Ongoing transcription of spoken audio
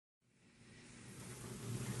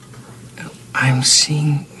I'm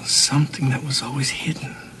seeing something that was always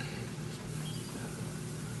hidden.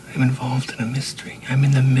 I'm involved in a mystery. I'm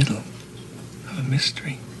in the middle of a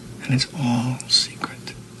mystery, and it's all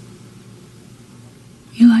secret.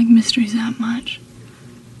 You like mysteries that much?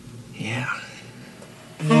 Yeah.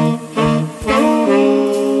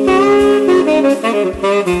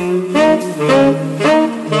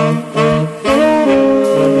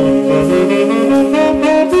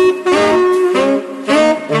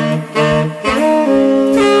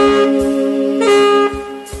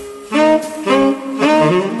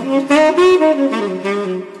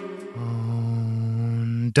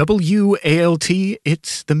 WALT,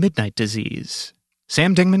 it's the Midnight Disease.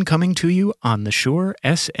 Sam Dingman coming to you on the Shure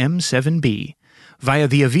SM7B via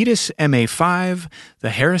the Avitas MA5, the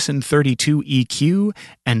Harrison 32 EQ,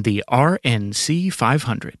 and the RNC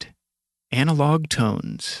 500. Analog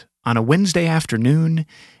tones on a Wednesday afternoon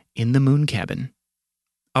in the Moon Cabin.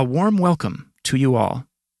 A warm welcome to you all.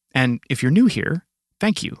 And if you're new here,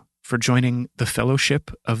 thank you for joining the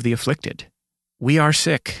Fellowship of the Afflicted. We are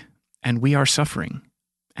sick, and we are suffering,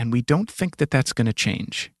 and we don't think that that's going to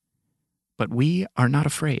change. But we are not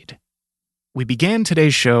afraid. We began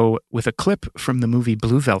today's show with a clip from the movie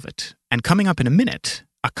Blue Velvet, and coming up in a minute,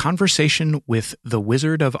 a conversation with the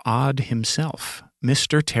Wizard of Oz himself,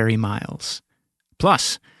 Mr. Terry Miles.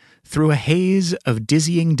 Plus, through a haze of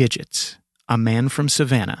dizzying digits, a man from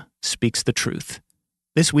Savannah speaks the truth.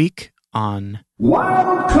 This week on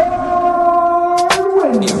Wild Card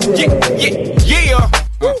Wednesday. Yeah.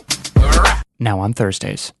 Now on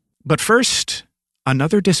Thursdays. But first,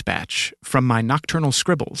 another dispatch from my nocturnal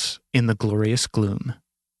scribbles in the glorious gloom,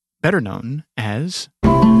 better known as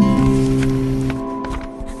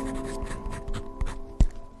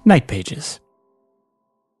Night Pages.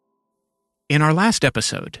 In our last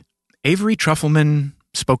episode, Avery Trufelman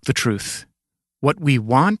spoke the truth. What we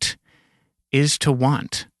want is to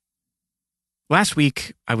want. Last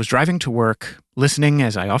week, I was driving to work, listening,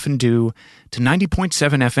 as I often do, to 90.7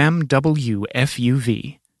 FM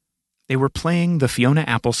WFUV. They were playing the Fiona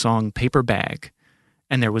Apple song Paper Bag,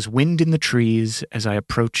 and there was wind in the trees as I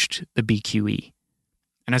approached the BQE.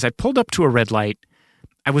 And as I pulled up to a red light,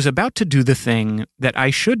 I was about to do the thing that I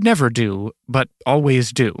should never do, but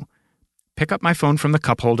always do. Pick up my phone from the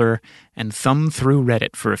cup holder and thumb through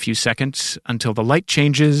Reddit for a few seconds until the light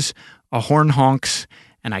changes, a horn honks,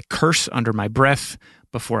 and I curse under my breath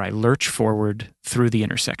before I lurch forward through the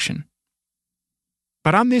intersection.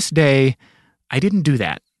 But on this day, I didn't do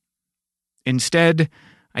that. Instead,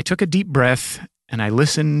 I took a deep breath and I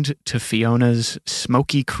listened to Fiona's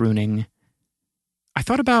smoky crooning. I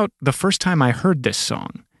thought about the first time I heard this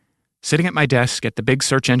song, sitting at my desk at the big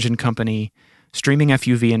search engine company, streaming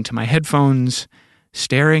FUV into my headphones,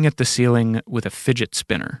 staring at the ceiling with a fidget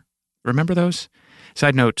spinner. Remember those?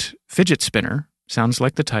 Side note, fidget spinner sounds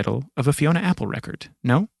like the title of a Fiona Apple record,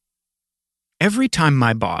 no? Every time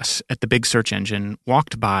my boss at the big search engine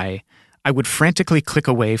walked by, I would frantically click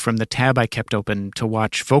away from the tab I kept open to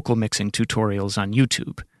watch vocal mixing tutorials on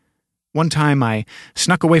YouTube. One time I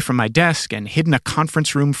snuck away from my desk and hid in a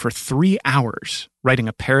conference room for 3 hours, writing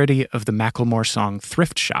a parody of the Macklemore song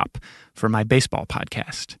Thrift Shop for my baseball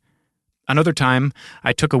podcast. Another time,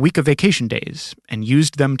 I took a week of vacation days and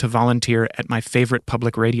used them to volunteer at my favorite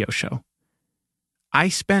public radio show. I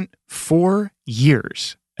spent 4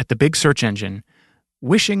 years at the big search engine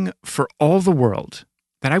wishing for all the world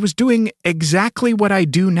that I was doing exactly what I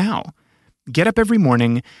do now. Get up every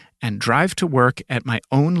morning and drive to work at my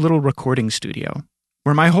own little recording studio,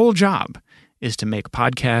 where my whole job is to make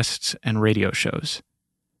podcasts and radio shows.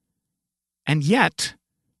 And yet,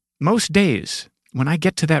 most days, when I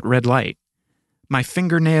get to that red light, my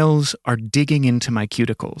fingernails are digging into my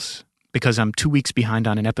cuticles because I'm 2 weeks behind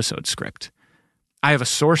on an episode script. I have a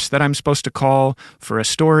source that I'm supposed to call for a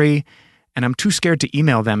story, and I'm too scared to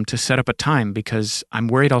email them to set up a time because I'm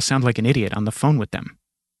worried I'll sound like an idiot on the phone with them.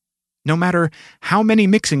 No matter how many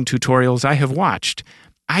mixing tutorials I have watched,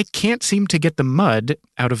 I can't seem to get the mud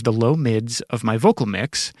out of the low mids of my vocal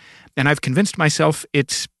mix, and I've convinced myself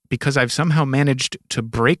it's because I've somehow managed to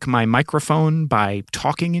break my microphone by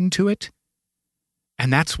talking into it.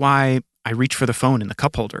 And that's why I reach for the phone in the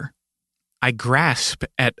cup holder. I grasp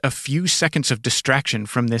at a few seconds of distraction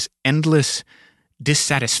from this endless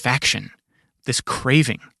dissatisfaction, this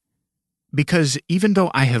craving. Because even though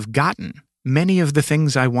I have gotten many of the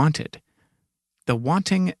things I wanted, the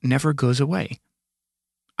wanting never goes away.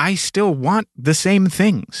 I still want the same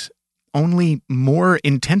things, only more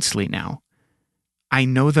intensely now. I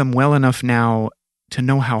know them well enough now to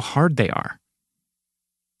know how hard they are.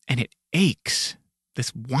 And it aches,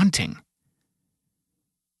 this wanting.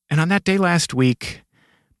 And on that day last week,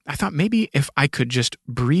 I thought maybe if I could just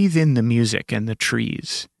breathe in the music and the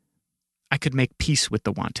trees, I could make peace with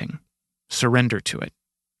the wanting, surrender to it.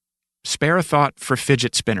 Spare a thought for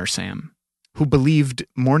fidget spinner Sam, who believed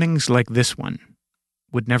mornings like this one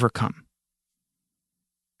would never come.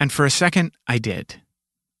 And for a second, I did.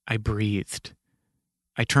 I breathed.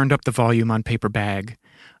 I turned up the volume on Paper Bag.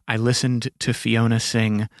 I listened to Fiona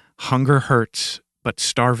sing, "Hunger hurts, but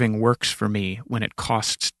starving works for me when it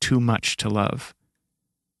costs too much to love."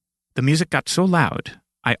 The music got so loud,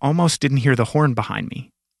 I almost didn't hear the horn behind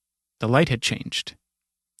me. The light had changed.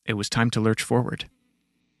 It was time to lurch forward.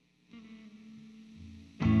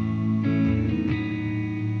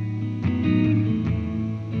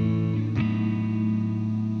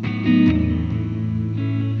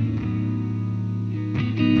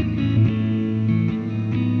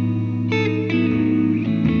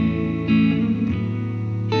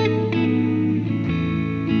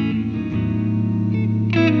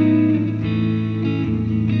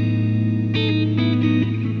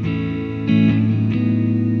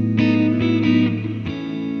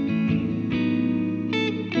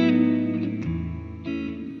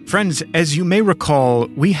 Friends, as you may recall,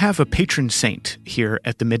 we have a patron saint here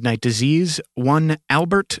at the Midnight Disease, one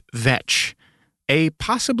Albert Vetch, a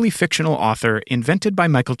possibly fictional author invented by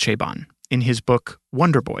Michael Chabon in his book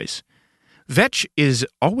Wonder Boys. Vetch is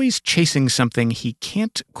always chasing something he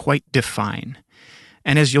can't quite define.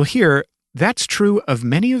 And as you'll hear, that's true of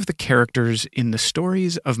many of the characters in the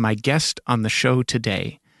stories of my guest on the show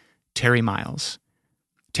today, Terry Miles.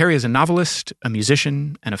 Terry is a novelist, a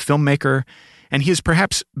musician, and a filmmaker, and he is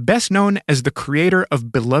perhaps best known as the creator of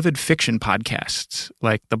beloved fiction podcasts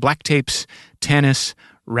like The Black Tapes, Tannis,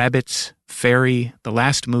 Rabbits, Fairy, The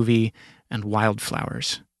Last Movie, and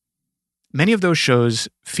Wildflowers. Many of those shows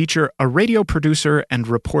feature a radio producer and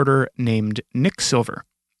reporter named Nick Silver,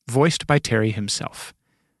 voiced by Terry himself.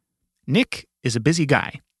 Nick is a busy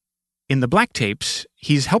guy. In The Black Tapes,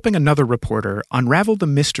 he's helping another reporter unravel the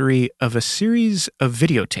mystery of a series of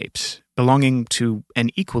videotapes belonging to an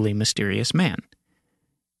equally mysterious man.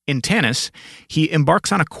 In Tannis, he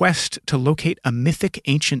embarks on a quest to locate a mythic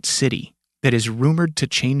ancient city that is rumored to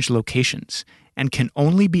change locations and can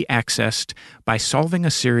only be accessed by solving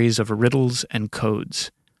a series of riddles and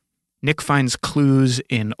codes. Nick finds clues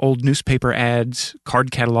in old newspaper ads,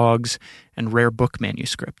 card catalogs, and rare book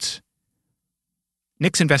manuscripts.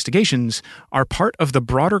 Nick's investigations are part of the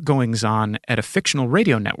broader goings-on at a fictional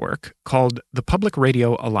radio network called the Public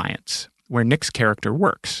Radio Alliance, where Nick's character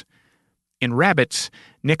works. In Rabbits,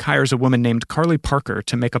 Nick hires a woman named Carly Parker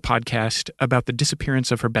to make a podcast about the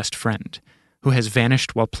disappearance of her best friend, who has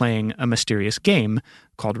vanished while playing a mysterious game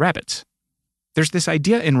called Rabbits. There's this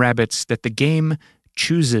idea in Rabbits that the game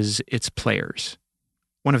chooses its players.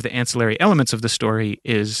 One of the ancillary elements of the story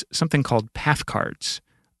is something called path cards,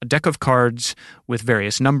 a deck of cards with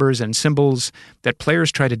various numbers and symbols that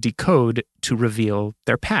players try to decode to reveal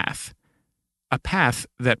their path. A path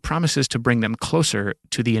that promises to bring them closer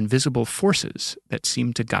to the invisible forces that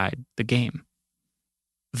seem to guide the game.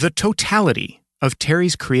 The totality of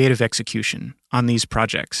Terry's creative execution on these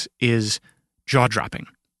projects is jaw-dropping.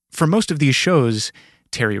 For most of these shows,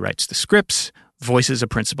 Terry writes the scripts, voices a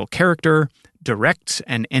principal character, directs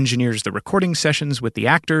and engineers the recording sessions with the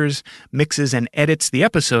actors, mixes and edits the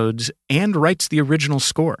episodes, and writes the original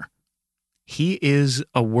score. He is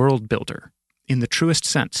a world builder in the truest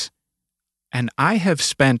sense. And I have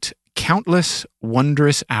spent countless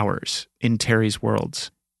wondrous hours in Terry's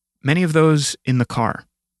worlds, many of those in the car.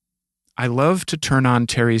 I love to turn on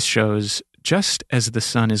Terry's shows just as the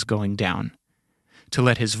sun is going down, to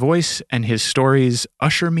let his voice and his stories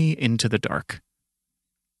usher me into the dark.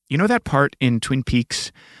 You know that part in Twin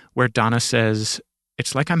Peaks where Donna says,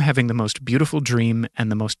 "It's like I'm having the most beautiful dream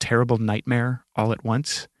and the most terrible nightmare all at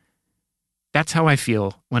once"? That's how I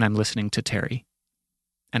feel when I'm listening to Terry.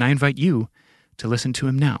 And I invite you to listen to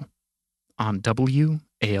him now on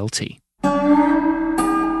WALT.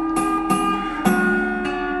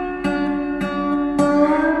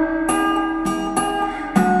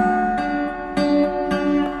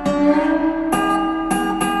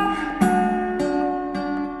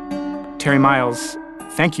 Terry Miles,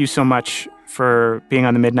 thank you so much for being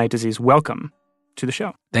on the Midnight Disease. Welcome to the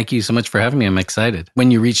show. Thank you so much for having me. I'm excited.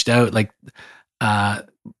 When you reached out,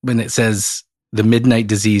 when it says the Midnight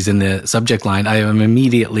Disease in the subject line, I am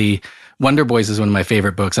immediately, Wonder Boys is one of my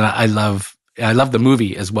favorite books, and I love the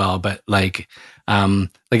movie as well. But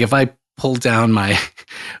if I pull down my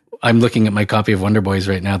I'm looking at my copy of Wonder Boys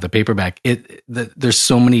right now, the paperback. There's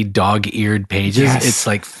so many dog-eared pages. Yes. It's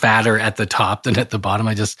like fatter at the top than at the bottom.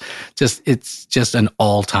 It's just an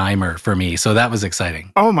all-timer for me. So that was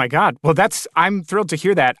exciting. Oh my God. Well, I'm thrilled to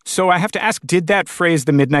hear that. So I have to ask, did that phrase,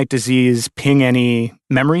 the Midnight Disease, ping any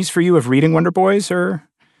memories for you of reading Wonder Boys or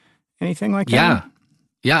anything like that?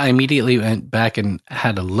 Yeah. I immediately went back and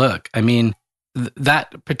had a look. I mean,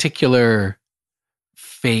 that particular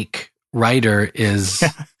fake writer is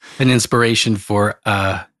an inspiration for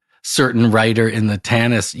a certain writer in the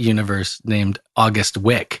Tanis universe named August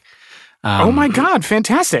Wick. Oh my God,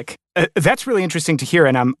 fantastic. That's really interesting to hear.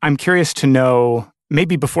 And I'm curious to know,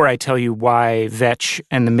 maybe before I tell you why Vetch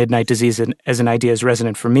and the Midnight Disease as an idea is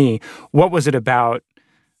resonant for me, what was it about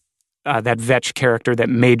that Vetch character that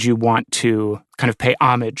made you want to kind of pay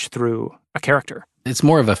homage through a character? It's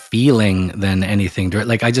more of a feeling than anything.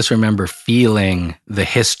 Like, I just remember feeling the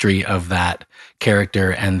history of that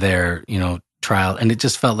character and their, trial. And it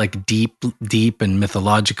just felt like deep and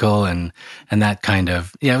mythological and that kind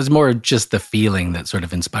of, it was more just the feeling that sort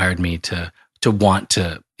of inspired me to want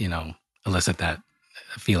to, elicit that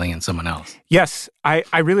feeling in someone else. Yes. I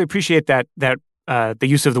really appreciate that the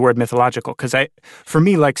use of the word mythological, because for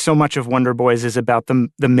me, like, so much of Wonder Boys is about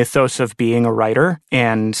the mythos of being a writer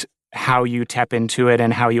and how you tap into it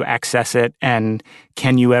and how you access it, and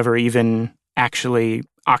can you ever even actually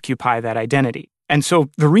occupy that identity. And so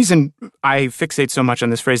the reason I fixate so much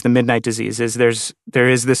on this phrase, the Midnight Disease, is there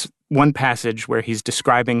is this one passage where he's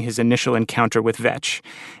describing his initial encounter with Vetch.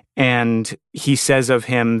 And he says of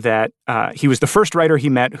him that he was the first writer he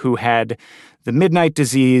met who had the Midnight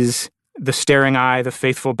Disease, the staring eye, the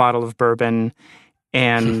faithful bottle of bourbon.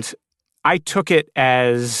 And I took it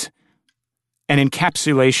as an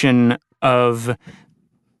encapsulation of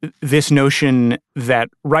this notion that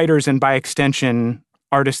writers, and by extension,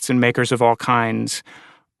 artists and makers of all kinds,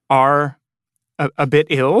 are a bit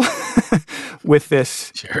ill with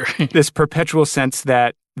this, this perpetual sense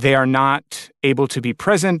that they are not able to be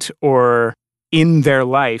present or in their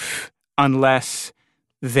life unless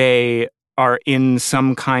they are in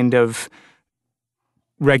some kind of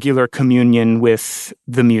regular communion with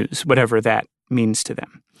the muse, whatever that means to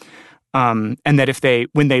them. And that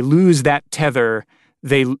when they lose that tether,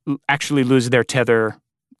 they actually lose their tether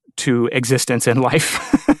to existence and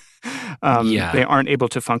life. They aren't able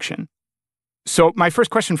to function. So my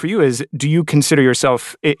first question for you is, do you consider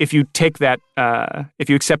yourself, if you take that, if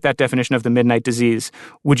you accept that definition of the Midnight Disease,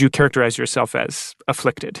 would you characterize yourself as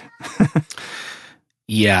afflicted?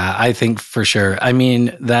 Yeah, I think for sure. I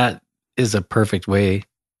mean, that is a perfect way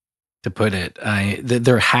to put it.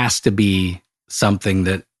 There has to be something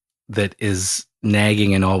that is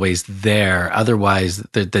nagging and always there. Otherwise,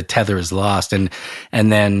 the tether is lost. And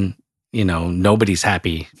then, nobody's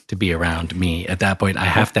happy to be around me. At that point, I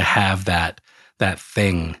have to have that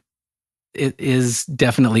thing. It is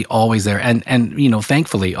definitely always there. And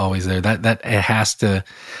thankfully always there. That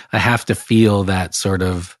I have to feel that sort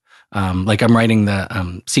of, like I'm writing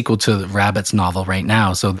the sequel to the Rabbits novel right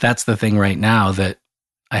now. So that's the thing right now that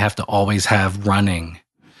I have to always have running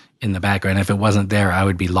in the background. If it wasn't there, I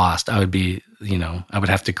would be lost. I would be, I would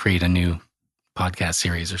have to create a new podcast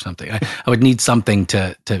series or something. I would need something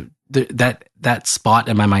that spot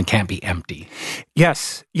in my mind can't be empty.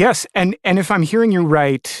 Yes. And if I'm hearing you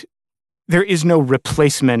right, there is no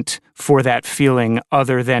replacement for that feeling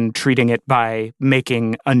other than treating it by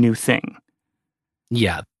making a new thing.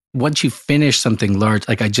 Yeah. Once you finish something large,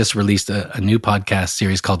 like I just released a new podcast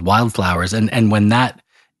series called Wildflowers. And when that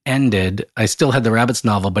ended, I still had the Rabbits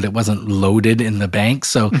novel, but it wasn't loaded in the bank.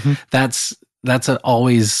 So that's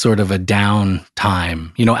always sort of a down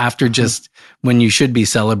time, after just when you should be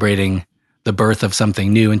celebrating the birth of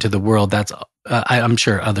something new into the world. That's I'm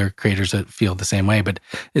sure other creators feel the same way, but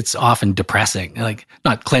it's often depressing, like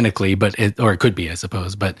not clinically, but it could be, I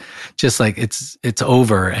suppose, but just like it's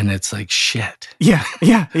over and it's like shit. Yeah.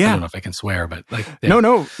 I don't know if I can swear, but like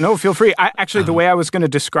no, feel free. The way I was going to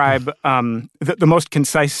describe the most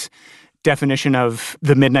concise definition of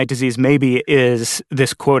the Midnight Disease maybe is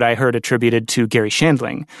this quote I heard attributed to Gary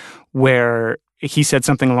Shandling, where he said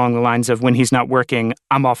something along the lines of, when he's not working,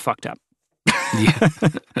 I'm all fucked up. Yeah.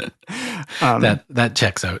 That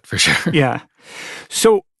checks out for sure. Yeah.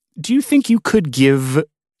 So do you think you could give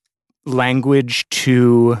language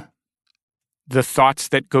to the thoughts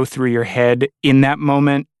that go through your head in that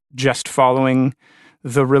moment, just following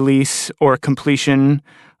the release or completion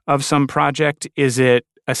of some project? Is it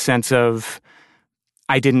a sense of,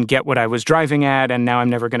 I didn't get what I was driving at, and now I'm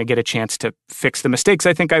never going to get a chance to fix the mistakes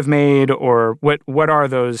I think I've made? Or what are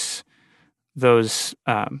those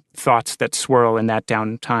thoughts that swirl in that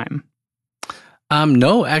downtime?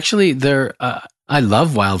 No, actually, I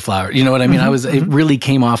love Wildflower. You know what I mean? It really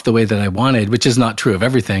came off the way that I wanted, which is not true of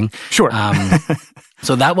everything. Sure.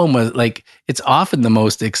 So that one was like, it's often the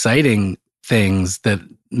most exciting things that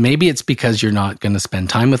maybe it's because you're not going to spend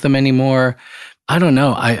time with them anymore. I don't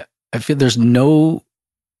know. I feel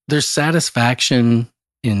there's satisfaction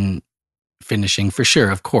in finishing for sure,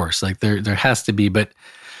 of course. Like there has to be, but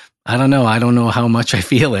I don't know. I don't know how much I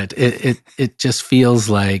feel it. It just feels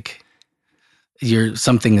like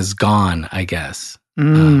something is gone, I guess.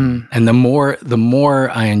 And the more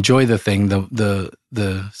I enjoy the thing,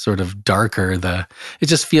 the sort of darker it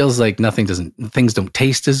just feels like things don't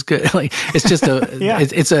taste as good. Like it's just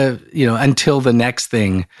it's a, until the next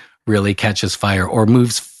thing really catches fire or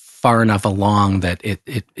moves far enough along that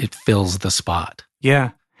it fills the spot.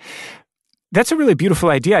 Yeah. That's a really beautiful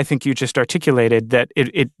idea. I think you just articulated that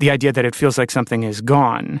the idea that it feels like something is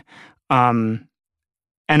gone. And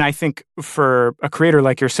I think for a creator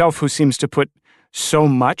like yourself who seems to put so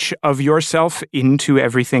much of yourself into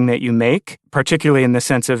everything that you make, particularly in the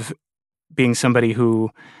sense of being somebody who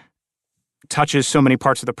touches so many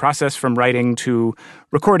parts of the process from writing to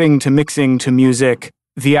recording to mixing to music,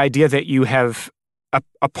 the idea that you have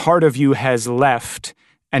a part of you has left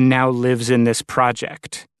and now lives in this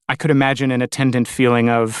project. I could imagine an attendant feeling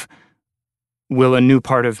of, will a new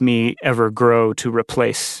part of me ever grow to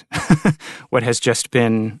replace what has just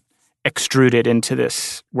been extruded into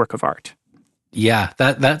this work of art? Yeah,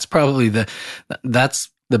 that's probably that's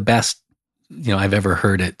the best I've ever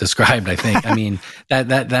heard it described. I think. I mean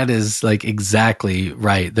that is like exactly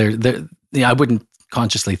right. I wouldn't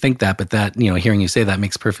consciously think that, but that hearing you say that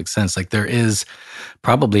makes perfect sense. Like there is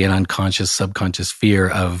probably an unconscious, subconscious fear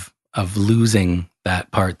of losing that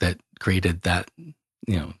part that created that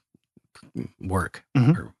work.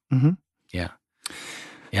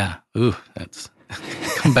 Yeah. Ooh, that's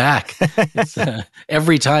come back. It's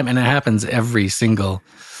every time, and it happens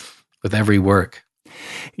with every work.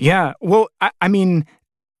 Yeah. Well, I mean,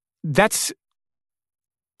 that's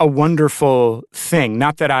a wonderful thing.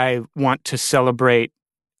 Not that I want to celebrate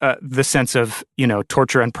the sense of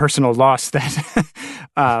torture and personal loss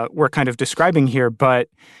that we're kind of describing here, but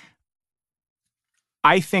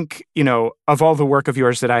I think of all the work of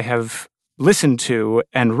yours that I have listened to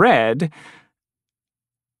and read,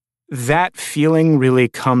 that feeling really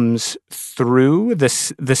comes through the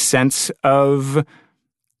sense of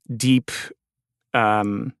deep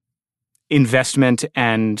investment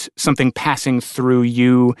and something passing through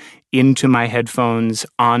you into my headphones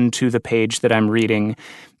onto the page that I'm reading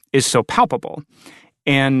is so palpable.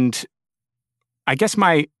 And I guess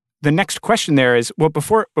the next question there is, well,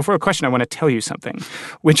 before a question, I want to tell you something,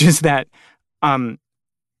 which is that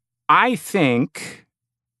I think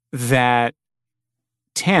that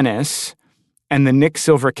Tanis and the Nick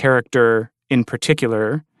Silver character in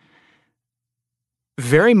particular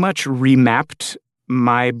very much remapped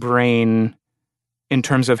my brain in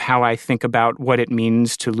terms of how I think about what it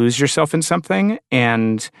means to lose yourself in something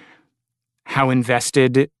and how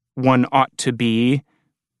invested one ought to be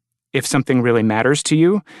if something really matters to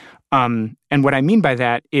you. And what I mean by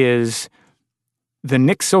that is the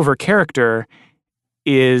Nick Silver character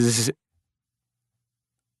it's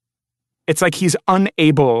like he's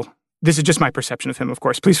unable, this is just my perception of him, of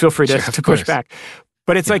course, please feel free to push back,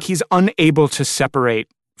 but it's like he's unable to separate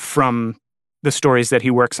from the stories that he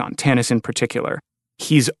works on, Tanis in particular.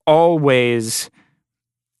 He's always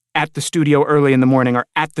at the studio early in the morning or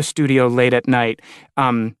at the studio late at night.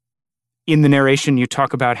 In the narration, you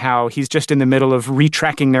talk about how he's just in the middle of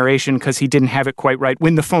retracking narration because he didn't have it quite right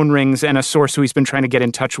when the phone rings and a source who he's been trying to get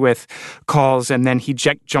in touch with calls, and then he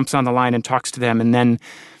jumps on the line and talks to them, and then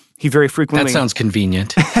he very frequently... That sounds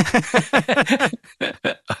convenient.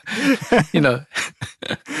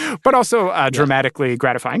 But also dramatically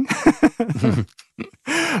gratifying.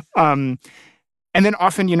 And then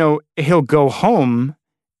often, he'll go home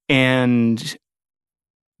and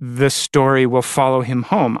the story will follow him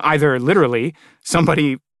home. Either literally,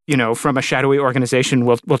 somebody, from a shadowy organization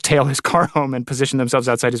will tail his car home and position themselves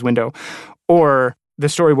outside his window, or the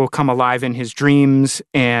story will come alive in his dreams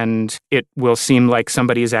and it will seem like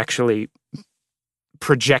somebody is actually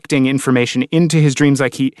projecting information into his dreams,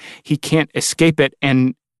 like he can't escape it.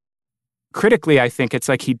 And critically, I think it's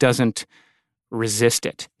like he doesn't resist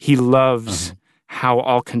it. He loves how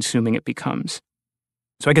all-consuming it becomes.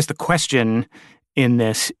 So I guess the question in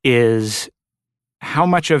this is, how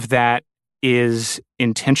much of that is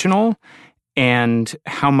intentional and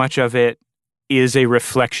how much of it is a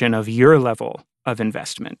reflection of your level of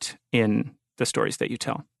investment in the stories that you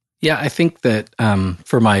tell? Yeah, I think that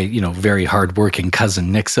for my, very hardworking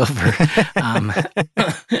cousin, Nick Silver,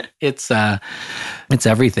 it's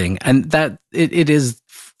everything. And that it is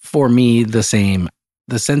for me the same.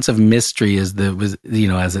 The sense of mystery is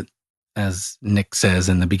as Nick says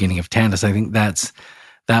in the beginning of Tantus, I think that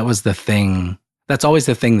was the thing. That's always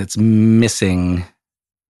the thing that's missing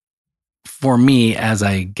for me as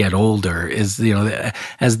I get older, is,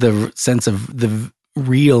 as the sense of the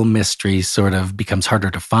real mystery sort of becomes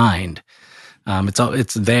harder to find.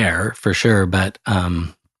 It's there for sure, but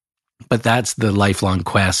that's the lifelong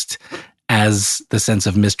quest. As the sense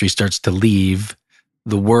of mystery starts to leave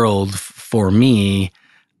the world for me,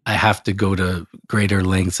 I have to go to greater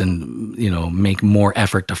lengths and, make more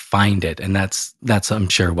effort to find it. And that's I'm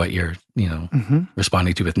sure what you're,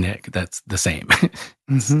 responding to with Nick. That's the same.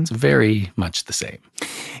 It's very much the same.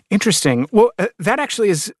 Interesting. Well, that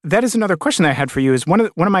is another question I had for you. Is one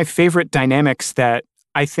of my favorite dynamics that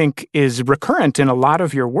I think is recurrent in a lot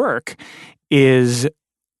of your work is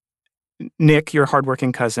Nick, your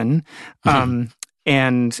hardworking cousin,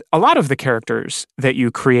 and a lot of the characters that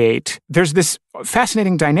you create. There's this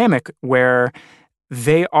fascinating dynamic where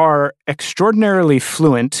they are extraordinarily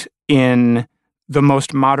fluent in the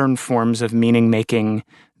most modern forms of meaning making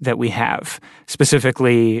that we have.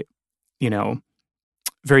 Specifically,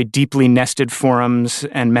 very deeply nested forums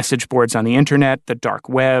and message boards on the internet, the dark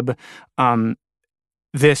web,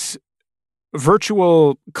 this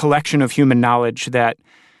virtual collection of human knowledge that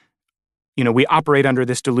we operate under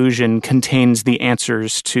this delusion contains the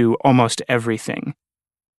answers to almost everything.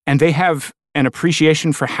 And they have an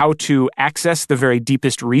appreciation for how to access the very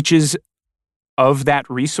deepest reaches of that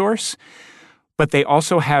resource, but they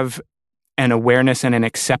also have an awareness and an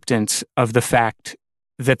acceptance of the fact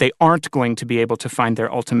that they aren't going to be able to find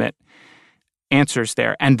their ultimate answers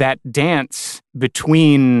there. And that dance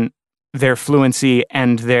between their fluency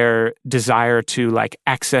and their desire to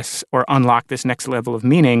access or unlock this next level of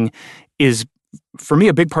meaning is, for me,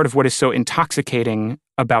 a big part of what is so intoxicating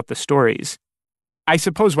about the stories. I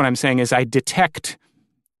suppose what I'm saying is I detect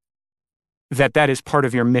that is part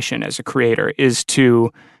of your mission as a creator, is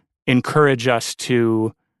to encourage us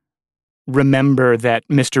to remember that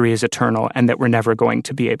mystery is eternal and that we're never going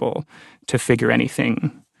to be able to figure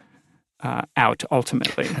anything out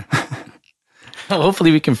ultimately. Well,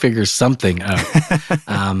 hopefully we can figure something out.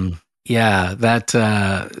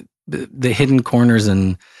 The hidden corners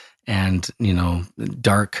and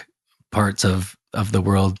dark parts of the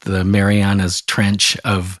world, the Marianas Trench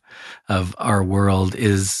of our world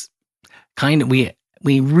is kind of, we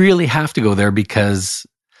really have to go there because,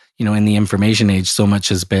 in the information age, so much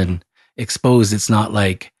has been exposed. It's not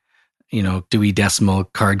like, Dewey Decimal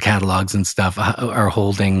card catalogs and stuff are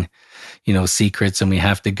holding, secrets, and we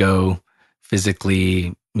have to go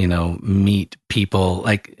physically, meet people.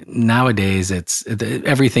 Like nowadays,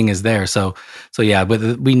 everything is there. So yeah,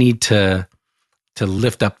 but we need to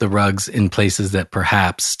lift up the rugs in places that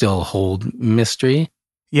perhaps still hold mystery.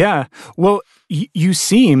 Yeah. Well, you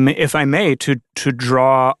seem, if I may, to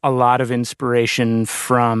draw a lot of inspiration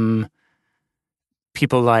from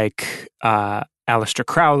people like Aleister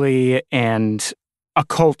Crowley and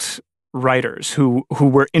occult writers who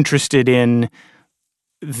were interested in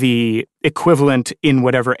the equivalent in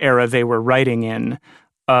whatever era they were writing in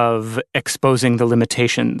of exposing the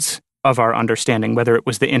limitations of our understanding, whether it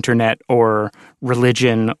was the internet or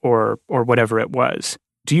religion or whatever it was.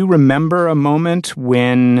 Do you remember a moment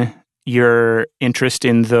when your interest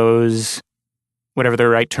in those, whatever the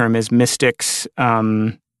right term is, mystics,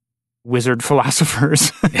 wizard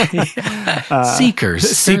philosophers,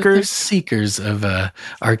 seekers of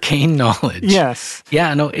arcane knowledge? Yes.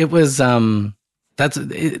 Yeah. No, it was.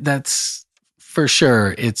 That's for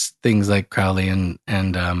sure. It's things like Crowley and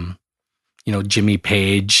Jimmy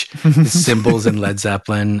Page, Symbols and Led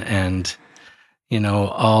Zeppelin, and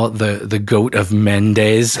all the goat of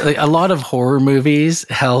Mendes. Like, a lot of horror movies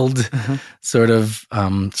held sort of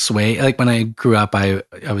sway. Like when I grew up, I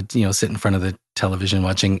would sit in front of the television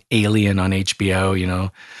watching Alien on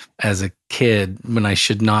HBO. As a kid, when I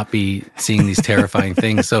should not be seeing these terrifying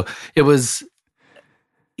things. So it was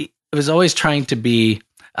always trying to be,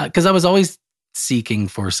 because I was always seeking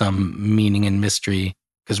for some meaning and mystery.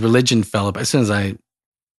 Because religion fell apart. As soon as I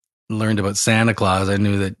learned about Santa Claus, I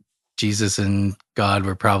knew that Jesus and God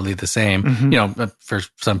were probably the same. For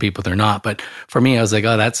some people they're not, but for me, I was like,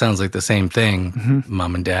 oh, that sounds like the same thing.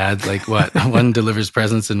 Mom and dad, like what? One delivers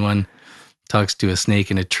presents and one talks to a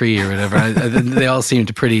snake in a tree or whatever. They all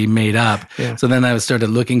seemed pretty made up. Yeah. So then I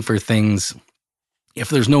started looking for things. If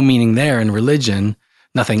there's no meaning there in religion,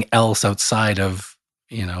 nothing else outside of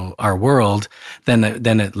our world, then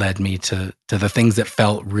it led me to the things that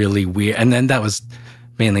felt really weird. And then that was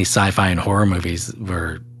mainly sci-fi and horror movies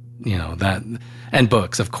were that, and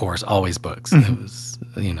books, of course, always books. It was,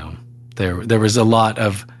 there was a lot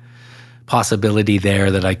of possibility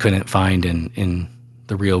there that I couldn't find in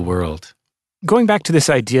the real world. Going back to this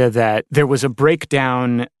idea that there was a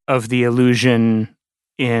breakdown of the illusion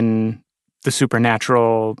in the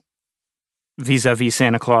supernatural vis-a-vis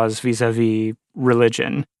Santa Claus, vis-a-vis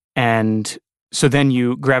religion. And so then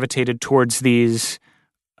you gravitated towards these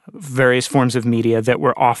various forms of media that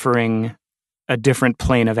were offering a different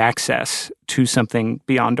plane of access to something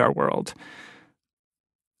beyond our world.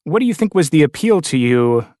 What do you think was the appeal to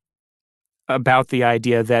you about the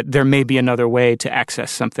idea that there may be another way to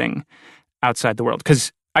access something outside the world?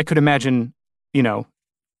 Because I could imagine,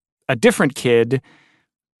 a different kid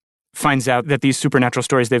finds out that these supernatural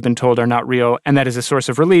stories they've been told are not real, and that is a source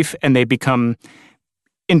of relief, and they become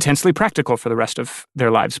intensely practical for the rest of their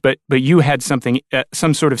lives. But you had something,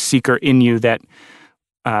 some sort of seeker in you that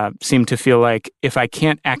seemed to feel like, if I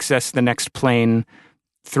can't access the next plane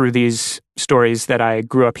through these stories that I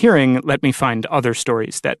grew up hearing, let me find other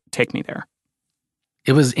stories that take me there.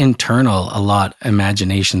 It was internal, a lot,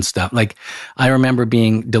 imagination stuff. Like, I remember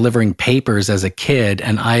delivering papers as a kid,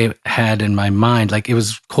 and I had in my mind, like, it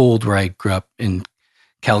was cold where I grew up in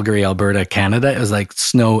Calgary, Alberta, Canada. It was like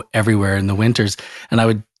snow everywhere in the winters. And I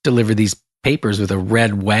would deliver these papers with a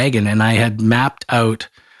red wagon, and I had mapped out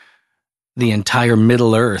the entire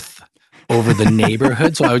Middle Earth over the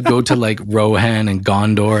neighborhood. So I would go to like Rohan and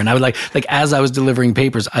Gondor, and I would like as I was delivering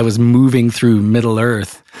papers, I was moving through Middle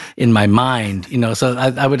Earth in my mind, so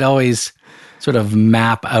I would always sort of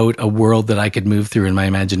map out a world that I could move through in my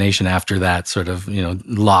imagination after that sort of,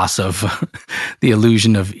 loss of the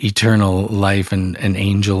illusion of eternal life and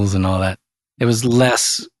angels and all that. It was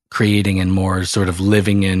less creating and more sort of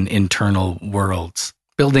living in internal worlds,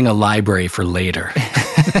 building a library for later.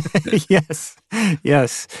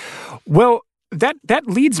 Yes. Well, that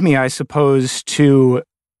leads me, I suppose, to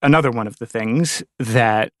another one of the things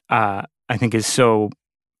that I think is so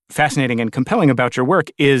fascinating and compelling about your work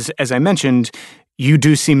is, as I mentioned, you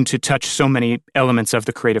do seem to touch so many elements of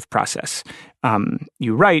the creative process.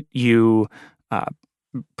 You write, you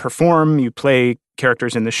perform, you play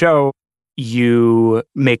characters in the show, you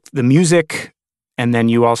make the music, and then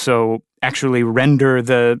you also actually render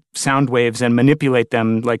the sound waves and manipulate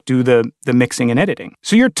them, like do the mixing and editing.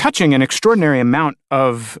 So you're touching an extraordinary amount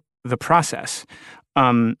of the process.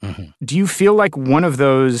 Do you feel like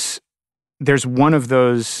there's one of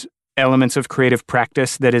those elements of creative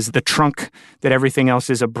practice that is the trunk that everything else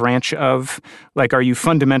is a branch of? Like, are you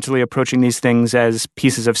fundamentally approaching these things as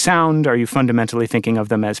pieces of sound? Are you fundamentally thinking of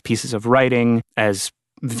them as pieces of writing, as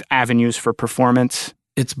avenues for performance?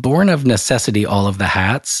 It's born of necessity, all of the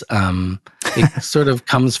hats. It sort of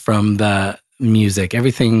comes from the music.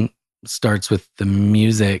 Everything starts with the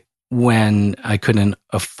music. When I couldn't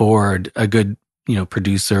afford a good,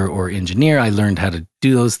 producer or engineer, I learned how to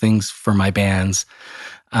do those things for my bands.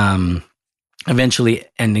 Eventually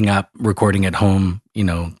ending up recording at home,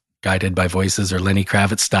 guided by voices or Lenny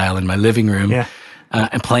Kravitz style in my living room,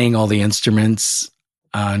 and playing all the instruments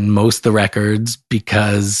on most of the records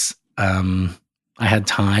because I had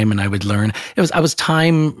time and I would learn. I was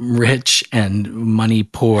time rich and money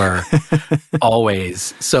poor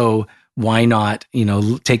always. So why not,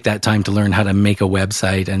 take that time to learn how to make a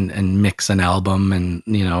website and mix an album and,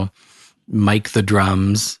 mic the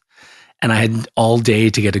drums. And I had all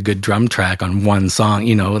day to get a good drum track on one song,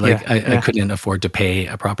 I couldn't afford to pay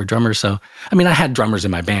a proper drummer. So, I had drummers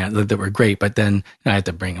in my band that were great, but then I had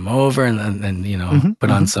to bring them over and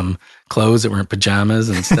put on some clothes that weren't pajamas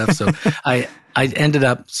and stuff. So I ended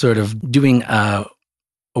up sort of doing a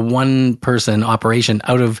one-person operation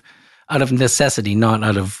out of necessity, not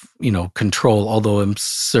out of, control, although I'm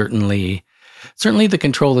certainly the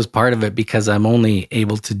control is part of it because I'm only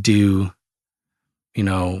able to do,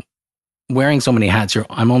 wearing so many hats,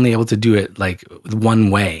 I'm only able to do it like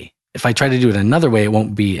one way. If I try to do it another way, it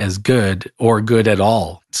won't be as good or good at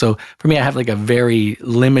all. So for me, I have like a very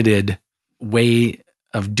limited way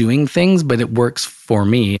of doing things, but it works for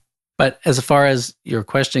me. But as far as your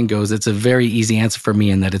question goes, it's a very easy answer for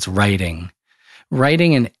me in that it's writing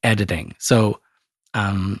and editing. So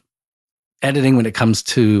editing when it comes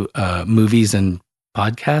to movies and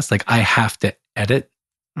podcasts, like I have to edit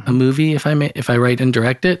a movie if I write and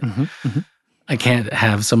direct it. I can't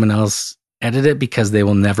have someone else edit it because they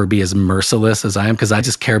will never be as merciless as I am, because I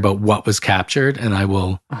just care about what was captured and I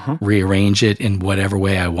will rearrange it in whatever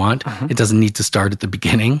way I want. It doesn't need to start at the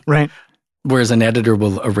beginning. Right. Whereas an editor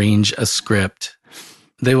will arrange a script.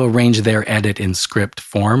 They will arrange their edit in script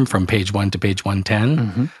form from page 1 to page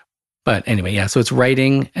 110. But anyway, so it's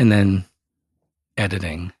writing and then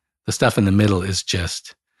editing. The stuff in the middle is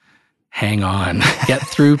just hang on, get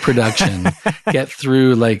through production, get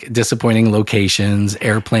through like disappointing locations,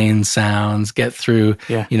 airplane sounds, get through,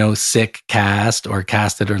 sick cast or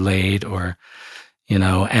casted or laid or,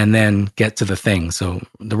 and then get to the thing. So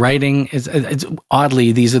the writing it's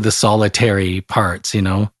oddly, these are the solitary parts,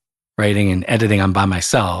 writing and editing I'm by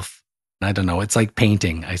myself. I don't know. It's like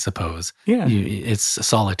painting, I suppose. Yeah. It's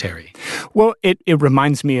solitary. Well, it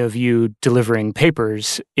reminds me of you delivering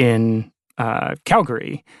papers in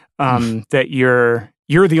Calgary, that you're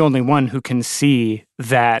the only one who can see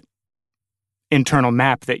that internal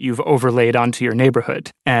map that you've overlaid onto your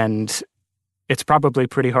neighborhood. And it's probably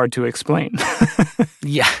pretty hard to explain.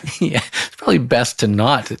 Yeah. It's probably best to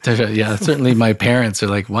not. Certainly my parents are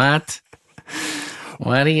like, what?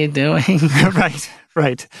 What are you doing?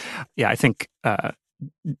 Right. Yeah, I think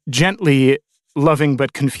gently loving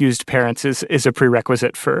but confused parents is a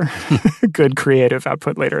prerequisite for good creative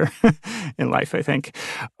output later in life, I think.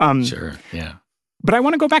 Sure, yeah. But I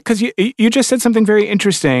want to go back because you just said something very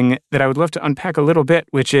interesting that I would love to unpack a little bit,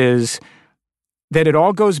 which is that it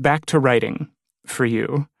all goes back to writing for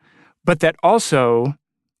you, but that also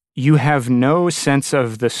you have no sense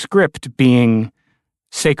of the script being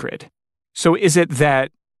sacred. So is it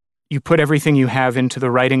that you put everything you have into the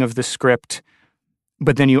writing of the script,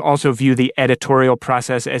 but then you also view the editorial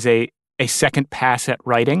process as a second pass at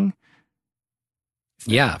writing?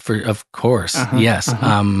 Yeah, of course. Yes.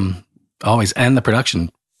 Always. And the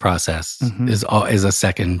production process is a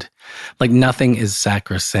second, like nothing is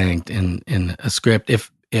sacrosanct in a script.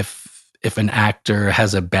 If an actor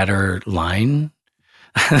has a better line,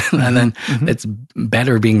 and then it's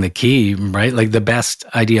better being the key, right? Like the best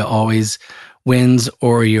idea always wins,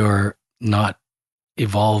 or you're not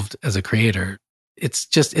evolved as a creator.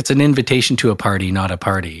 It's an invitation to a party, not a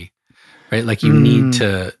party, right? Like you need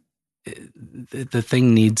to, the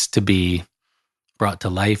thing needs to be brought to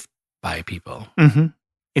life by people.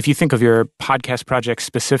 If you think of your podcast projects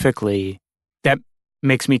specifically, that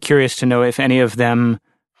makes me curious to know if any of them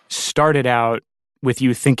started out with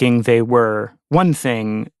you thinking they were one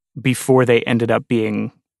thing before they ended up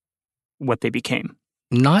being what they became.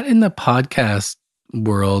 Not in the podcast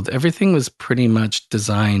world. Everything was pretty much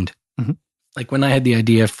designed. Like when I had the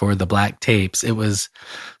idea for the Black Tapes, it was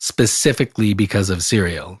specifically because of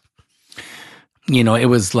Serial. It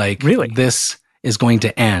was like, really? This is going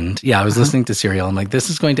to end. Yeah, I was listening to Serial. I'm like, this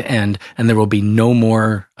is going to end and there will be no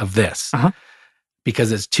more of this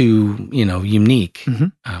because it's too, unique.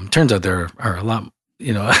 Turns out there are a lot.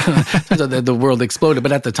 Turns out that the world exploded,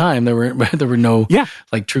 but at the time there were no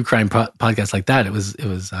like true crime podcasts like that.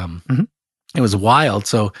 It was wild.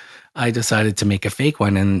 So I decided to make a fake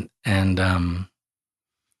one, and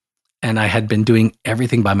I had been doing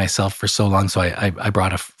everything by myself for so long. So I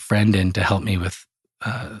brought a friend in to help me with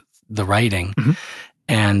the writing,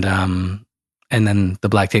 and then the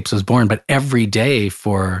Black Tapes was born. But every day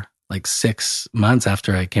for like 6 months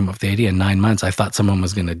after I came up with the idea, 9 months, I thought someone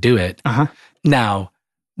was going to do it. Now,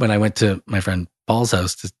 when I went to my friend Paul's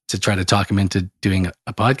house to try to talk him into doing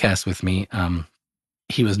a podcast with me,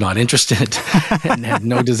 he was not interested and had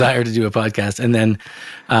no desire to do a podcast. And then,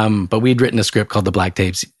 but we'd written a script called The Black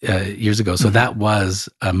Tapes years ago. So that was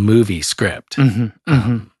a movie script.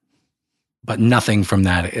 But nothing from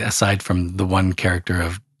that, aside from the one character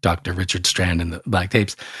of Dr. Richard Strand in the Black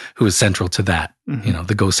Tapes, who was central to that.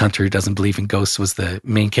 The ghost hunter who doesn't believe in ghosts was the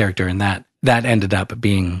main character in that. That ended up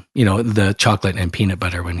being, the chocolate and peanut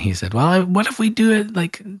butter when he said, well, what if we do it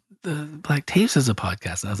like the Black Tapes as a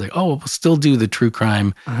podcast? And I was like, oh, we'll still do the true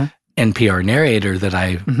crime NPR narrator that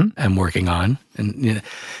I am working on. And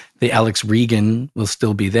the Alex Regan will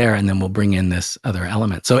still be there. And then we'll bring in this other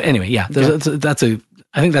element. So anyway, I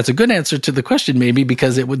think that's a good answer to the question, maybe,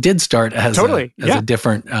 because it did start as a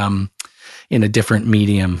different, in a different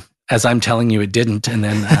medium. As I'm telling you, it didn't. And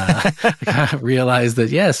then I realized that,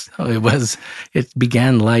 yes, it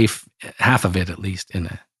began life, half of it at least, in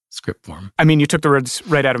a script form. I mean, you took the words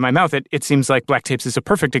right out of my mouth. It seems like Black Tapes is a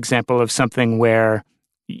perfect example of something where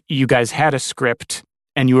you guys had a script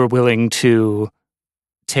and you were willing to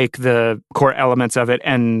take the core elements of it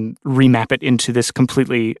and remap it into this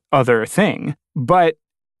completely other thing. But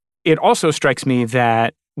it also strikes me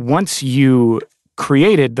that once you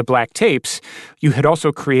created the Black Tapes, you had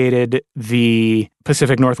also created the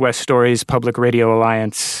Pacific Northwest Stories Public Radio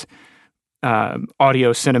Alliance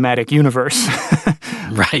audio cinematic universe.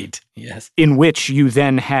 Right, yes. In which you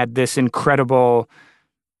then had this incredible,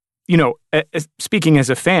 speaking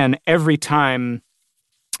as a fan, every time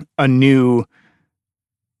a new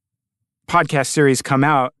podcast series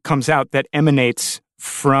comes out that emanates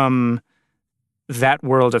from that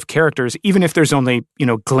world of characters, even if there's only,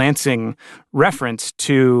 glancing reference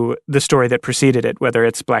to the story that preceded it, whether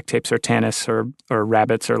it's Black Tapes or Tanis or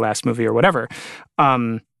Rabbits or Last Movie or whatever.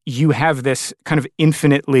 You have this kind of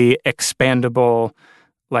infinitely expandable,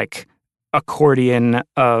 like, accordion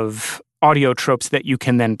of audio tropes that you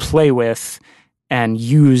can then play with and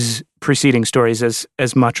use preceding stories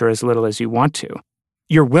as much or as little as you want to.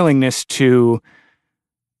 Your willingness to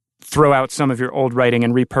throw out some of your old writing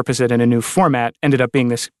and repurpose it in a new format ended up being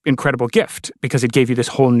this incredible gift because it gave you this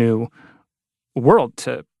whole new world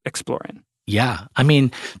to explore in. Yeah. I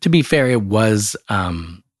mean, to be fair, it was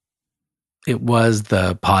the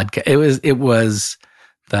podcast. It was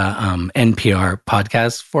the NPR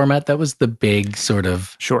podcast format that was the big sort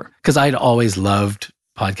of... Sure. Because I'd always loved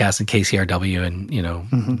podcasts and KCRW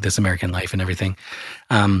and, This American Life and everything.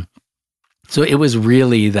 So it was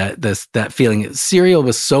really that feeling. Serial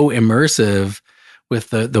was so immersive with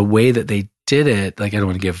the way that they did it. Like, I don't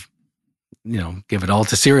want to give it all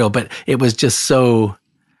to Serial, but it was just so,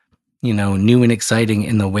 new and exciting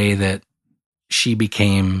in the way that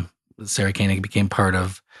Sarah Koenig became part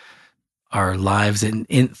of our lives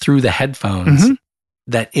in through the headphones. Mm-hmm.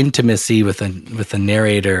 That intimacy with the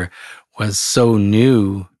narrator was so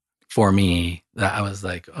new for me that I was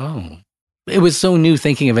like, oh, it was so new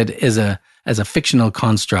thinking of it as a fictional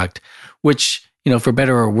construct, which, for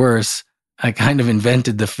better or worse, I kind of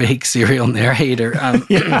invented the fake serial narrator,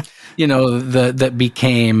 that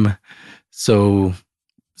became so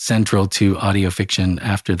central to audio fiction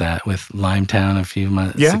after that with Limetown a few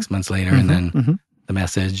months, 6 months later, and then The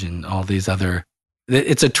Message and all these other.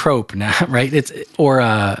 It's a trope now, right?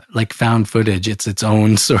 Like found footage. It's its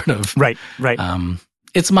own sort of right.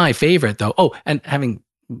 It's my favorite though. Oh, and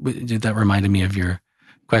that reminded me of your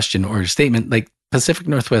question or your statement. Like Pacific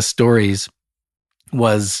Northwest Stories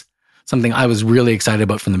was something I was really excited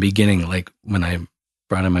about from the beginning. Like when I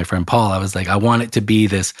brought in my friend Paul, I was like, I want it to be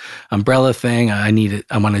this umbrella thing. I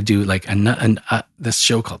want to do like this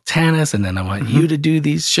show called Tanis, and then I want you to do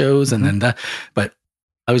these shows, and then that. But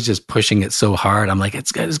I was just pushing it so hard. I'm like,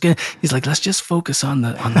 it's good. He's like, let's just focus on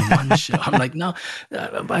the one show. I'm like, no,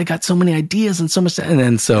 I got so many ideas and so much. And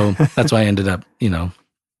then so that's why I ended up,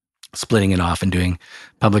 splitting it off and doing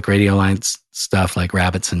public radio lines stuff like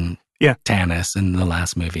Rabbits and Tanis and The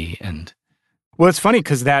Last Movie. And well, it's funny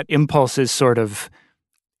because that impulse is sort of,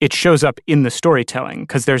 it shows up in the storytelling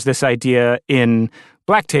because there's this idea in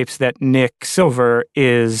Black Tapes that Nick Silver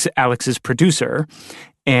is Alex's producer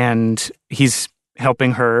and he's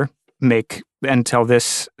helping her make and tell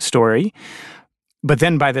this story. But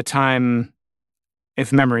then by the time,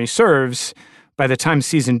 if memory serves, by the time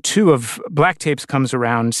season 2 of Black Tapes comes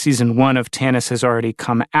around, season 1 of Tanis has already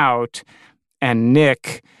come out, and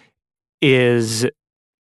Nick he's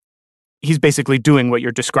basically doing what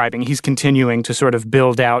you're describing. He's continuing to sort of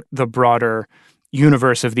build out the broader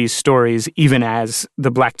universe of these stories, even as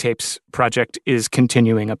the Black Tapes project is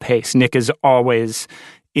continuing apace. Nick is always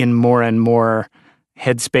in more and more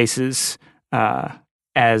headspaces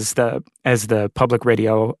as the Public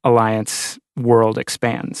Radio Alliance world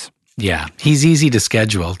expands. Yeah, he's easy to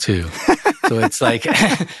schedule too. So it's like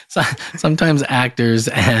sometimes actors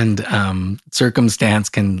and circumstance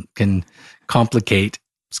can complicate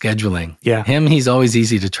scheduling. Yeah, he's always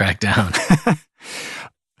easy to track down.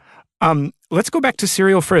 Let's go back to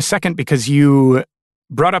Serial for a second because you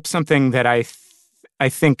brought up something that I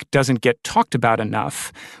think doesn't get talked about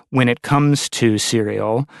enough when it comes to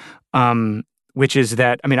Serial, which is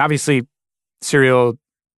that, I mean, obviously Serial,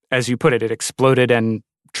 as you put it, it exploded and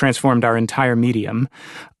transformed our entire medium.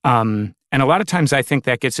 And a lot of times I think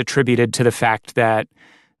that gets attributed to the fact that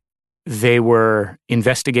they were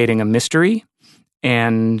investigating a mystery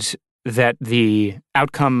and that the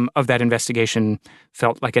outcome of that investigation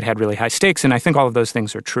felt like it had really high stakes. And I think all of those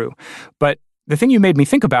things are true. But the thing you made me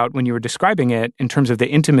think about when you were describing it in terms of the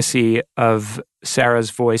intimacy of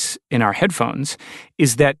Sarah's voice in our headphones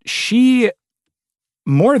is that she,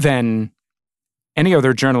 more than any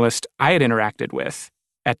other journalist I had interacted with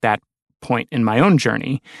at that point in my own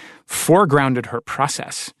journey, foregrounded her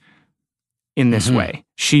process in this way.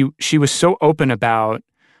 She was so open about,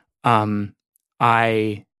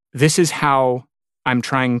 this is how I'm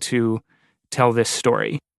trying to tell this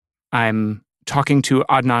story. I'm talking to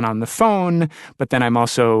Adnan on the phone, but then I'm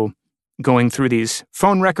also going through these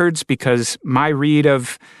phone records because my read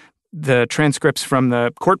of the transcripts from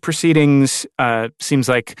the court proceedings seems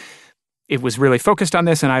like it was really focused on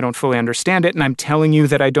this and I don't fully understand it. And I'm telling you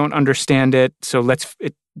that I don't understand it. So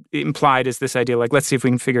it implied is this idea, like, let's see if we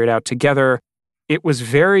can figure it out together. It was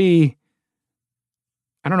very,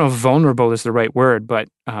 I don't know if vulnerable is the right word, but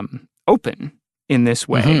open in this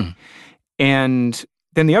way. And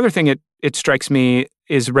then the other thing it strikes me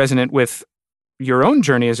is resonant with your own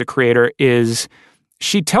journey as a creator is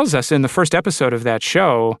she tells us in the first episode of that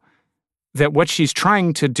show that what she's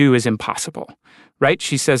trying to do is impossible, right?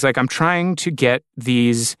 She says, like, I'm trying to get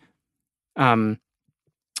these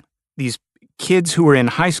kids who were in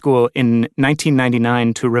high school in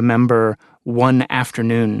 1999 to remember one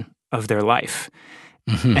afternoon of their life.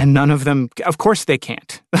 Mm-hmm. And none of them, of course they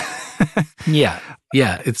can't. Yeah.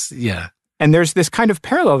 And there's this kind of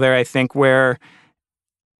parallel there, I think, where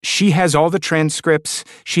she has all the transcripts.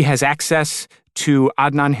 She has access to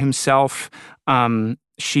Adnan himself.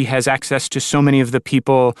 She has access to so many of the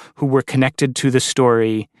people who were connected to the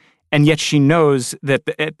story. And yet she knows that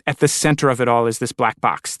at the center of it all is this black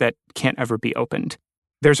box that can't ever be opened.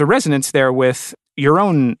 There's a resonance there with your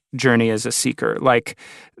own journey as a seeker, like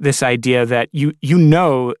this idea that you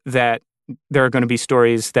know that there are going to be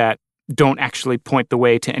stories that don't actually point the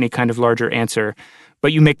way to any kind of larger answer,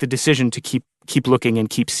 but you make the decision to keep looking and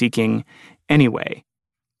keep seeking anyway.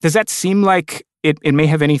 Does that seem like it may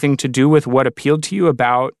have anything to do with what appealed to you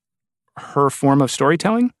about her form of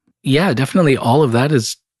storytelling? Yeah, definitely. All of that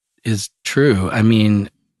is true. I mean,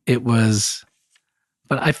 it was,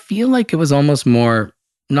 but I feel like it was almost more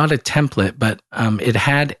not a template, but it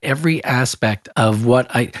had every aspect of what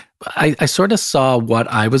I sort of saw what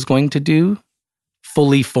I was going to do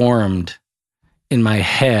fully formed in my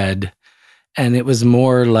head. And it was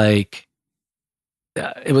more like,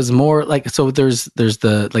 so there's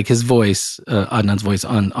the, like his voice, Adnan's voice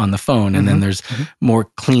on the phone. And then there's more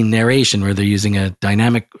clean narration where they're using a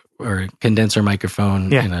dynamic or condenser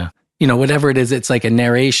microphone in a, whatever it is. It's like a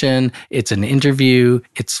narration, it's an interview,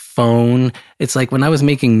 it's phone. It's like when I was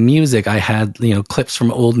making music, I had, clips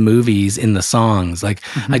from old movies in the songs. Like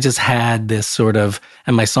I just had this sort of,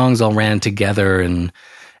 and my songs all ran together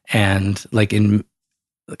and like in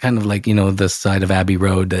kind of like, the side of Abbey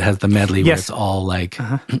Road that has the medley where it's all like,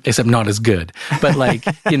 except not as good. But like,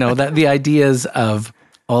 that the ideas of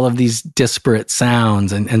all of these disparate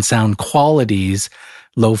sounds and sound qualities,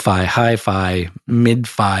 lo-fi, hi-fi,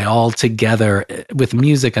 mid-fi, all together with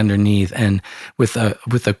music underneath, and with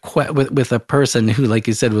a person who, like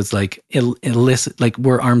you said, was like illicit, like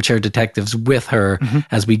we're armchair detectives with her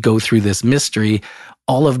as we go through this mystery.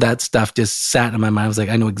 All of that stuff just sat in my mind. I was like,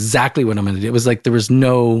 I know exactly what I'm going to do. It was like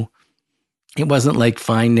it wasn't like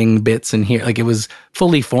finding bits in here. Like it was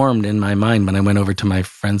fully formed in my mind when I went over to my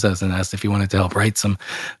friend's house and asked if he wanted to help write some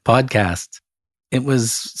podcasts. It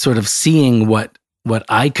was sort of seeing what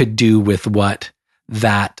I could do with what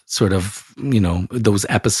that sort of, those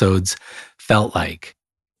episodes felt like.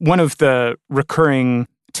 One of the recurring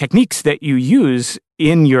techniques that you use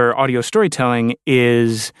in your audio storytelling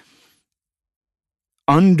is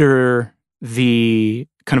under the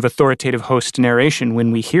kind of authoritative host narration.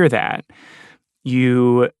 When we hear that,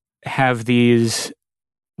 you have these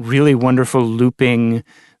really wonderful looping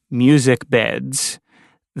music beds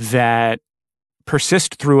that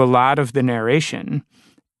persist through a lot of the narration,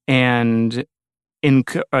 and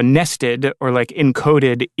nested or like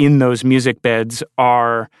encoded in those music beds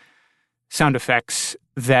are sound effects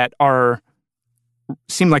that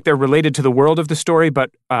seem like they're related to the world of the story,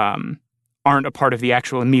 but aren't a part of the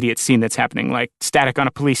actual immediate scene that's happening, like static on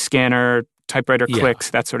a police scanner, typewriter clicks,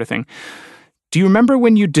 that sort of thing. Do you remember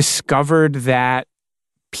when you discovered that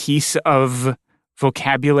piece of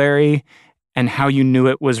vocabulary and how you knew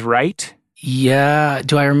it was right? Yeah.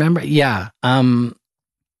 Do I remember? Yeah.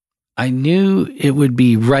 I knew it would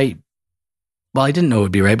be right. Well, I didn't know it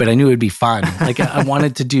would be right, but I knew it would be fun. Like I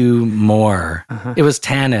wanted to do more. It was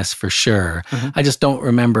Tanis for sure. I just don't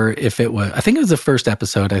remember if it was, I think it was the first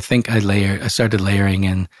episode. I think I started layering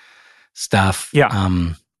in stuff. Yeah.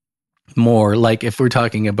 More like if we're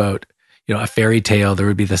talking about, a fairy tale, there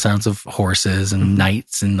would be the sounds of horses and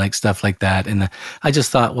knights and like stuff like that. And I just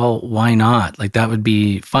thought, well, why not? Like that would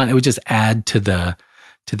be fun. It would just add to the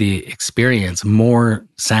experience, more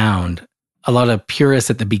sound. A lot of purists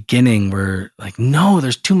at the beginning were like, no,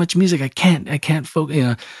 there's too much music. I can't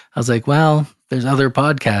focus. I was like, well, there's other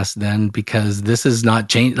podcasts then, because this is not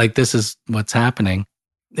change. Like this is what's happening.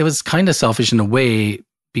 It was kind of selfish in a way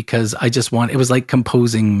because it was like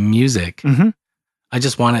composing music.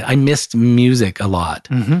 I missed music a lot.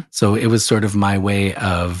 So it was sort of my way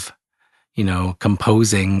of,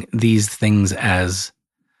 composing these things as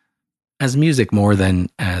music more than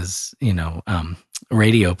as,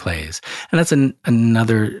 radio plays. And that's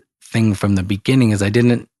another thing from the beginning is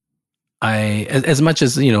as much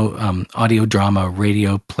as, audio drama,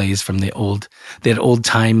 radio plays from that old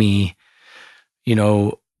timey,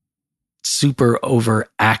 super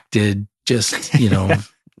overacted, just,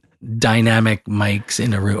 dynamic mics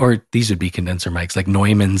in a room, or these would be condenser mics, like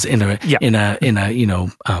Neumann's in a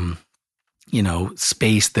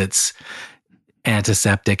space that's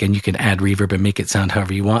antiseptic, and you can add reverb and make it sound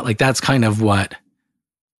however you want. Like that's kind of what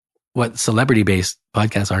celebrity-based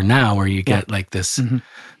podcasts are now, where you get like this,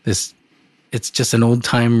 it's just an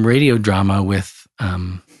old-time radio drama with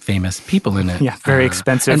famous people in it. Yeah, very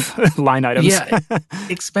expensive line items. Yeah,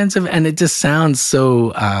 expensive, and it just sounds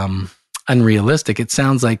so unrealistic. It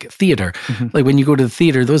sounds like theater. Like when you go to the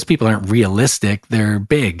theater, those people aren't realistic. They're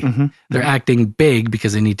big. They're acting big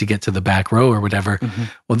because they need to get to the back row or whatever.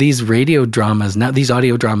 Well, these audio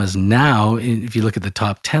dramas now, if you look at the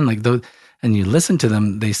top 10, like those, and you listen to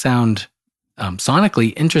them, they sound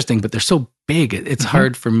sonically interesting, but they're so big. It's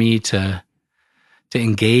hard for me to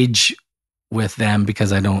engage with them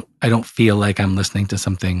because I don't feel like I'm listening to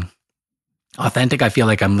something authentic. I feel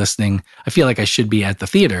like I should be at the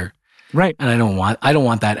theater. Right. And I don't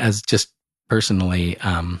want that as just personally,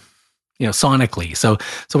 sonically. So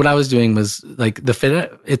what I was doing was like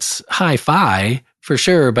it's hi-fi for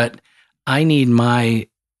sure, but I need my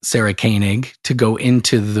Sarah Koenig to go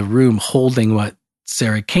into the room holding what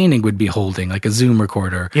Sarah Koenig would be holding, like a Zoom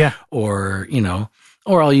recorder. Yeah. Or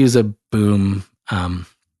I'll use a boom,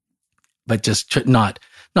 but just not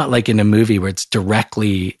like in a movie where it's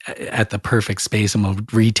directly at the perfect space and we'll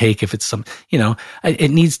retake if it's some, it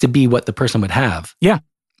needs to be what the person would have. Yeah.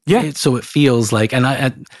 Yeah. So it feels like, and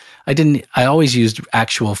I always used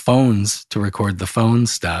actual phones to record the phone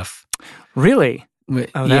stuff. Really?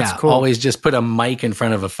 Oh, that's cool. Always just put a mic in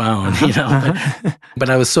front of a phone, but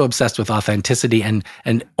I was so obsessed with authenticity and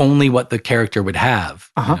only what the character would have,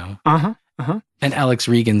 And Alex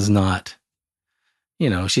Regan's not,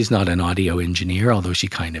 she's not an audio engineer, although she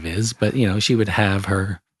kind of is, but she would have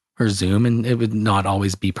her Zoom and it would not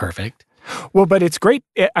always be perfect. Well, but it's great.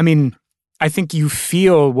 I mean, I think you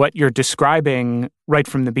feel what you're describing right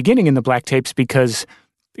from the beginning in the Black Tapes, because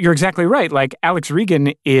you're exactly right. Like Alex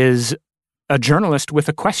Regan is a journalist with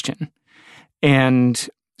a question, and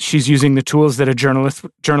she's using the tools that a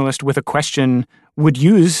journalist with a question would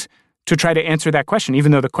use to try to answer that question,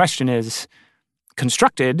 even though the question is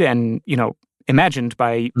constructed and, imagined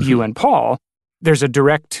by you and Paul. There's a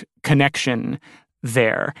direct connection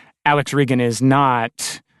there. Alex Regan is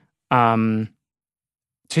not,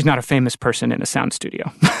 she's not a famous person in a sound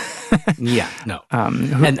studio. Yeah, no.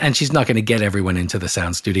 And she's not going to get everyone into the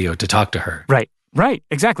sound studio to talk to her. Right,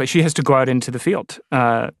 exactly. She has to go out into the field.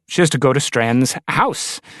 She has to go to Strand's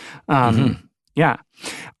house. Yeah.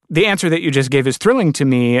 The answer that you just gave is thrilling to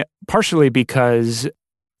me, partially because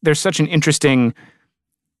there's such an interesting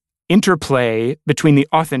interplay between the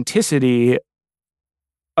authenticity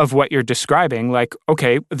of what you're describing. Like,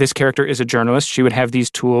 okay, this character is a journalist. She would have these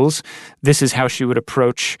tools. This is how she would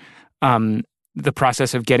approach the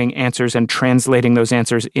process of getting answers and translating those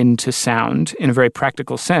answers into sound in a very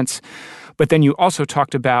practical sense. But then you also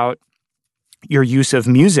talked about your use of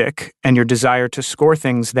music and your desire to score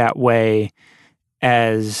things that way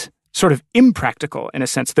as sort of impractical in a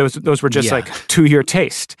sense. Those were just like to your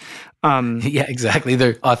taste. Yeah, exactly.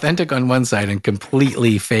 They're authentic on one side and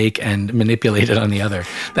completely fake and manipulated on the other.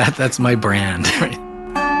 That's my brand. Right?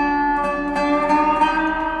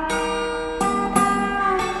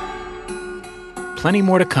 Plenty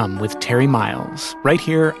more to come with Terry Miles right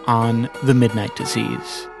here on The Midnight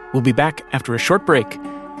Disease. We'll be back after a short break.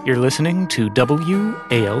 You're listening to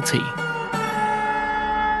WALT.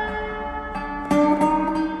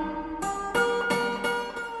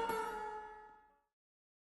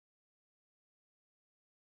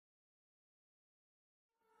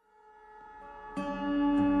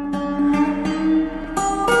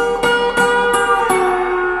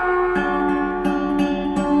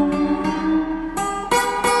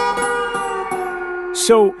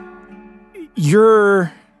 So,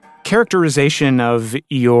 your characterization of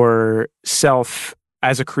yourself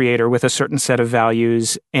as a creator with a certain set of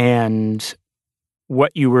values and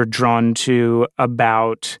what you were drawn to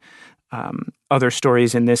about other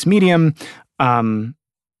stories in this medium, all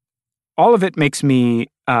of it makes me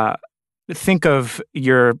think of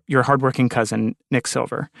your hardworking cousin, Nick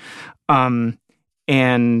Silver.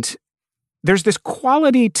 And there's this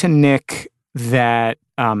quality to Nick that,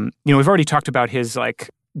 we've already talked about his like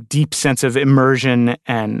deep sense of immersion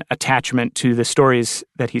and attachment to the stories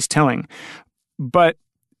that he's telling. But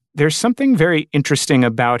there's something very interesting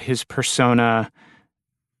about his persona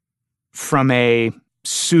from a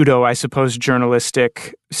pseudo, I suppose,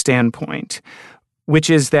 journalistic standpoint, which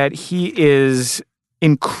is that he is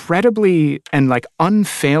incredibly and like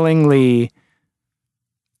unfailingly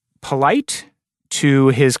polite to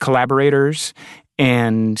his collaborators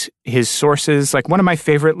and his sources. Like, one of my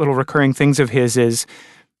favorite little recurring things of his is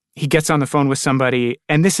he gets on the phone with somebody,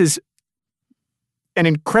 and this is an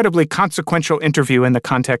incredibly consequential interview in the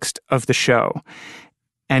context of the show.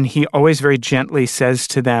 And he always very gently says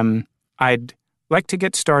to them, "I'd like to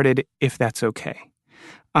get started if that's okay."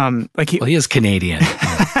 Well, he is Canadian.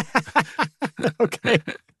 Okay.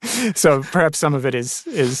 So perhaps some of it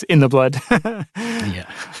is in the blood. Yeah.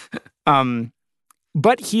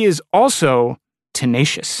 But he is also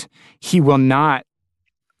tenacious. He will not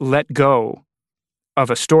let go of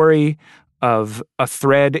a story, of a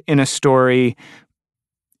thread in a story.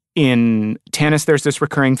 In Tanis, there's this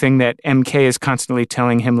recurring thing that MK is constantly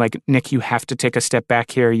telling him, like, "Nick, you have to take a step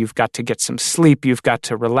back here. You've got to get some sleep. You've got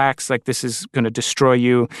to relax. Like, this is going to destroy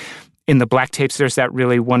you." In the Black Tapes, there's that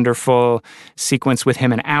really wonderful sequence with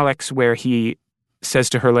him and Alex where he says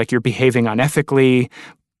to her, like, "You're behaving unethically.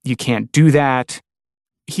 You can't do that."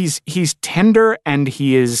 He's tender and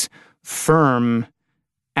he is firm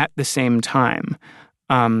at the same time.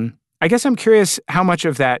 I guess I'm curious how much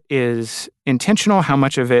of that is intentional. How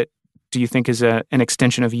much of it do you think is an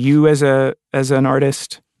extension of you as an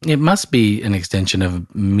artist? It must be an extension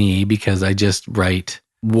of me because I just write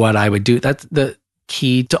what I would do. That's the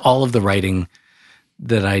key to all of the writing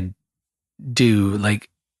that I do. Like,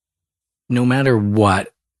 no matter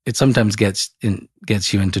what, it sometimes gets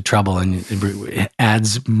you into trouble and it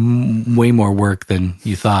adds way more work than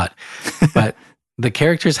you thought. But the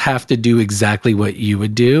characters have to do exactly what you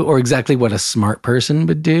would do or exactly what a smart person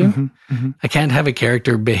would do. Mm-hmm, mm-hmm. I can't have a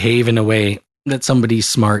character behave in a way that somebody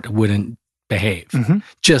smart wouldn't behave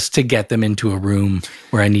just to get them into a room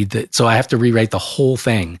where I need that. So I have to rewrite the whole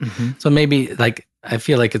thing. So maybe, like, I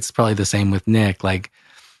feel like it's probably the same with Nick. Like,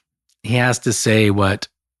 he has to say what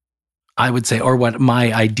I would say or what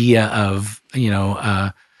my idea of,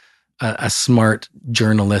 a smart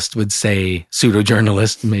journalist would say. Pseudo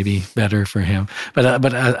journalist, maybe better for him. But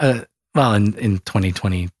well, in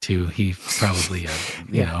 2022, he's probably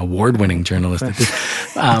award-winning journalist.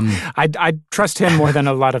 I trust him more than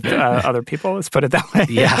a lot of other people. Let's put it that way.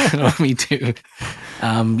 Yeah, no, me too.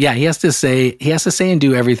 He has to say and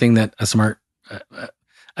do everything that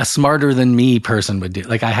a smarter than me person would do.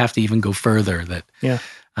 Like, I have to even go further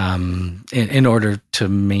in order to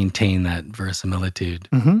maintain that verisimilitude.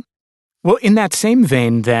 Well, in that same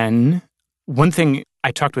vein, then, one thing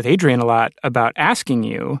I talked with Adrienne a lot about asking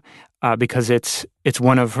you, because it's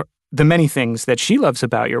one of the many things that she loves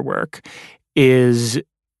about your work, is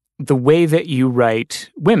the way that you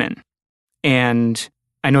write women. And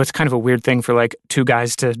I know it's kind of a weird thing for, like, two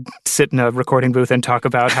guys to sit in a recording booth and talk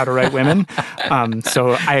about how to write women.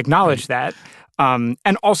 So I acknowledge that. And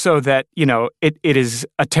also that, it is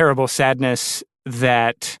a terrible sadness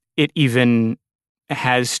that it even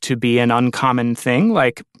has to be an uncommon thing.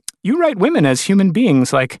 Like, you write women as human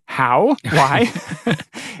beings. Like, how? Why?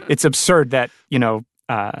 It's absurd that,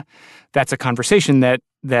 that's a conversation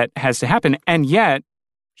that has to happen. And yet,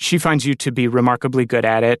 she finds you to be remarkably good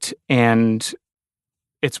at it. And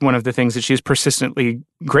it's one of the things that she's persistently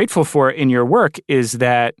grateful for in your work is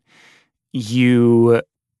that you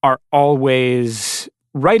are always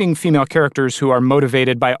writing female characters who are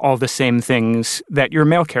motivated by all the same things that your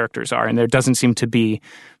male characters are. And there doesn't seem to be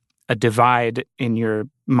a divide in your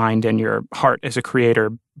mind and your heart as a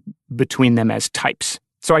creator between them as types.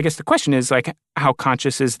 So I guess the question is, like, how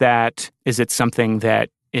conscious is that? Is it something that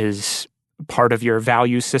is part of your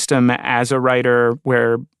value system as a writer?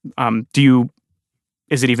 Where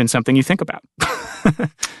is it even something you think about?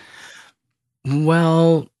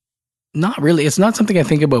 Well, not really. It's not something I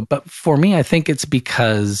think about, but for me, I think it's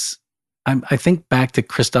because I think back to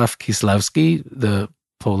Krzysztof Kieslowski, the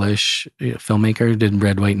Polish filmmaker who did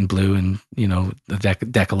Red, White, and Blue and, the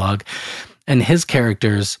Decalogue, and his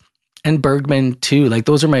characters, and Bergman too. Like,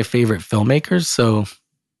 those are my favorite filmmakers. So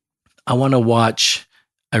I want to watch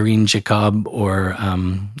Irene Jacob or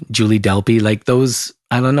Julie Delpy. Like, those,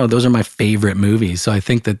 I don't know, those are my favorite movies. So I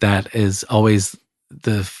think that is always,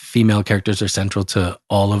 the female characters are central to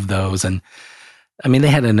all of those. And I mean, they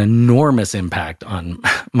had an enormous impact on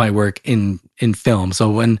my work in film. So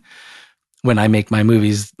when I make my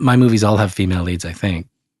movies all have female leads, I think.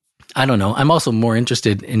 I don't know. I'm also more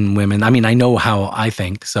interested in women. I mean, I know how I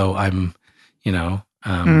think, so I'm,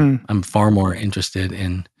 I'm far more interested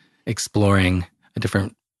in exploring a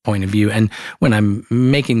different point of view. And when I'm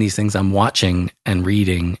making these things, I'm watching and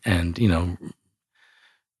reading, and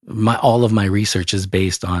all of my research is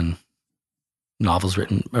based on novels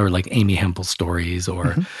written, or like Amy Hempel stories,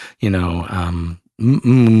 or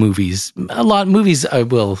movies. A lot of movies, I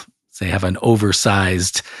will say, have an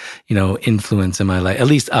oversized influence in my life, at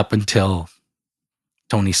least up until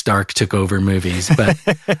Tony Stark took over movies, but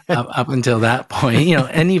up until that point,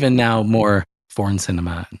 and even now more foreign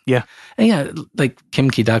cinema. Yeah. And yeah, like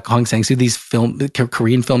Kim Ki-duk, Hong Sang-soo, these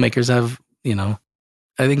Korean filmmakers have,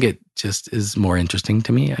 I think it just is more interesting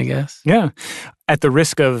to me, I guess. Yeah. At the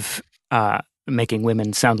risk of making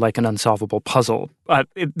women sound like an unsolvable puzzle,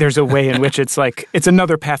 there's a way in which it's like, it's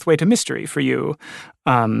another pathway to mystery for you,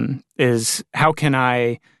 is how can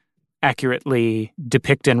I accurately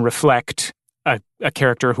depict and reflect a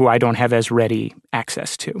character who I don't have as ready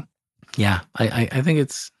access to? Yeah. I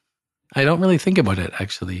think I don't really think about it,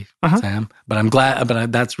 actually, Sam. But I'm glad.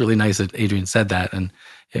 That's really nice that Adrian said that, and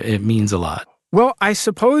it means a lot. Well, I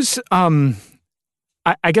suppose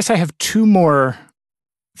I guess I have two more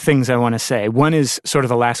things I want to say. One is sort of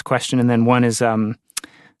the last question, and then one is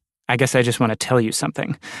I guess I just want to tell you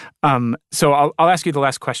something. So I'll ask you the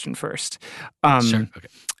last question first. Sure. Okay.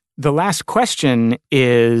 The last question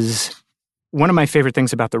is one of my favorite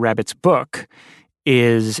things about the Rabbits book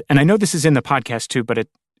is, and I know this is in the podcast too, but it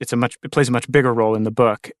plays a much bigger role in the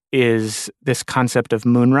book, is this concept of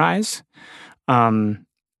moonrise,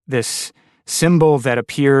 this symbol that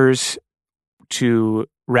appears to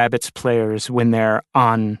Rabbits players when they're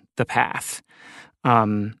on the path.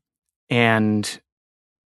 And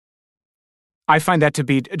I find that to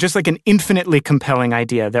be just like an infinitely compelling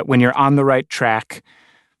idea, that when you're on the right track,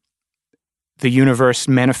 the universe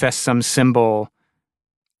manifests some symbol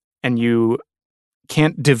and you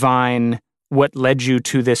can't divine what led you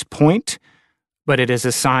to this point, but it is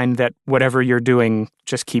a sign that whatever you're doing,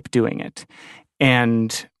 just keep doing it.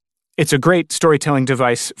 And it's a great storytelling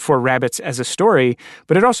device for Rabbits as a story,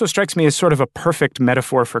 but it also strikes me as sort of a perfect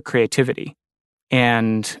metaphor for creativity.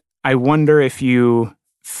 And I wonder if you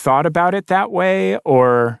thought about it that way,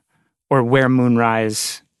 or where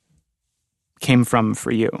Moonrise came from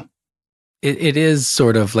for you. It is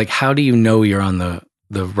sort of like, how do you know you're on the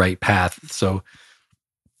right path? So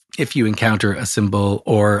if you encounter a symbol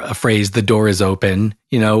or a phrase, the door is open,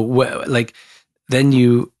 then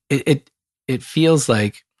it feels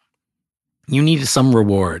like you need some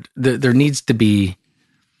reward. There needs to be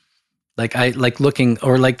like looking,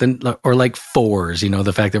 or like fours,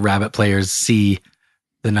 the fact that Rabbit players see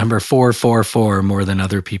the number 444 more than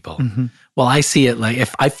other people. Mm-hmm. Well, I see it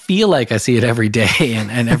if I feel like I see it every day,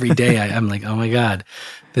 and every day I'm like, oh my God,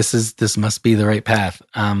 this must be the right path.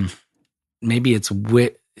 Maybe it's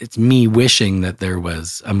me wishing that there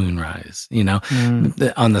was a moonrise,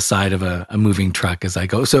 on the side of a moving truck as I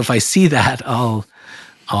go. So if I see that, I'll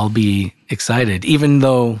be excited, even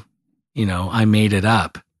though, I made it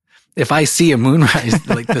up. If I see a moonrise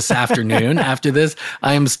like this afternoon after this,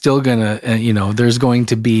 I am still gonna, there's going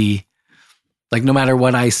to be, like, no matter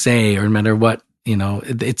what I say or no matter what,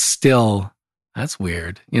 it's still, that's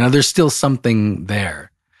weird. There's still something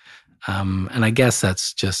there. And I guess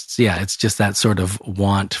that's just, it's just that sort of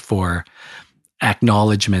want for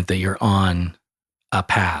acknowledgement that you're on a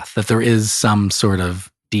path, that there is some sort of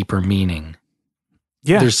deeper meaning.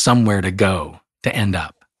 Yeah. There's somewhere to go, to end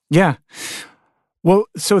up. Yeah. Well,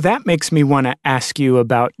 so that makes me want to ask you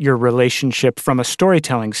about your relationship from a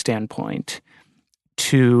storytelling standpoint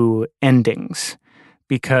to endings,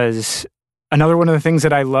 because another one of the things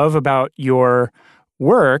that I love about your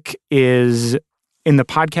work is, in the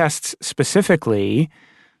podcasts specifically,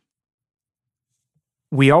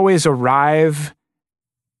 we always arrive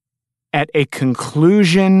at a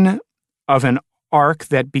conclusion of an arc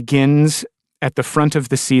that begins at the front of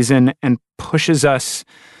the season and pushes us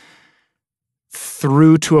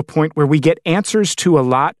through to a point where we get answers to a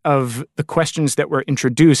lot of the questions that were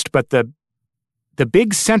introduced, but the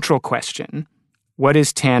big central question, what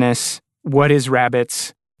is Tanis? What is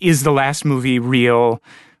Rabbits? Is the last movie real?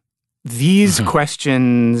 These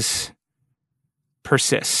questions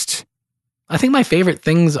persist. I think my favorite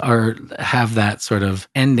things have that sort of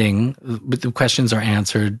ending, but the questions are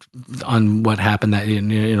answered on what happened. That,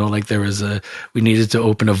 like there was we needed to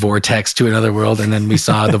open a vortex to another world, and then we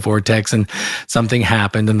saw the vortex, and something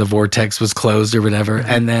happened, and the vortex was closed or whatever,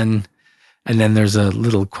 and then there's a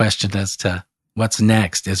little question as to what's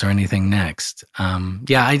next. Is there anything next?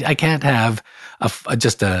 I can't have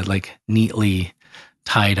just a like neatly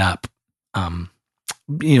tied up,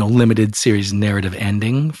 limited series narrative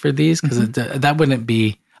ending for these, because that wouldn't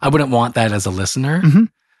be, I wouldn't want that as a listener. Mm-hmm.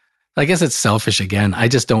 I guess it's selfish again. I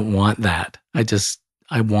just don't want that.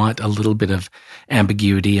 I want a little bit of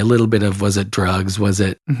ambiguity, a little bit of, was it drugs? Was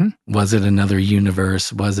it another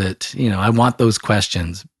universe? Was it, I want those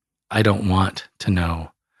questions. I don't want to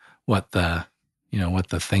know what the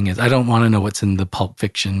thing is. I don't want to know what's in the Pulp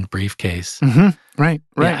Fiction briefcase. Mm-hmm. Right.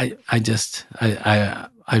 Yeah,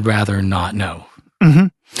 I'd rather not know.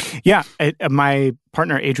 Mm-hmm. Yeah, my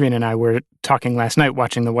partner Adrian and I were talking last night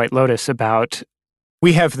watching The White Lotus about,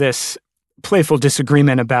 we have this playful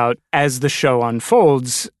disagreement about, as the show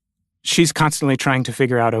unfolds, she's constantly trying to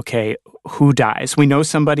figure out, okay, who dies? We know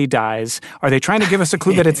somebody dies. Are they trying to give us a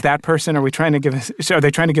clue that it's that person? Are they trying to give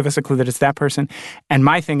us a clue that it's that person? And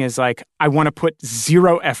my thing is like, I want to put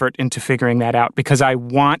zero effort into figuring that out because I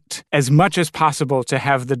want as much as possible to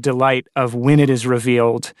have the delight of when it is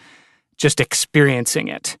revealed, just experiencing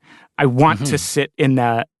it. I want to sit in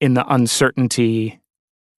the uncertainty,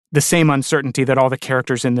 the same uncertainty that all the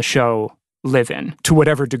characters in the show live in, to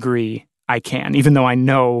whatever degree I can, even though I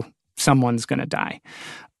know someone's going to die.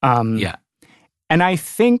 Yeah. And I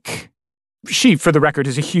think she, for the record,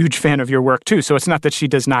 is a huge fan of your work too. So it's not that she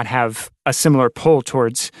does not have a similar pull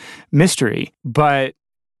towards mystery, but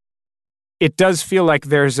it does feel like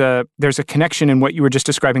there's a connection in what you were just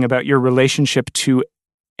describing about your relationship to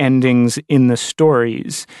endings in the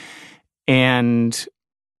stories. And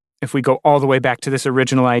if we go all the way back to this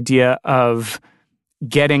original idea of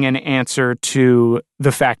getting an answer to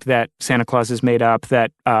the fact that Santa Claus is made up,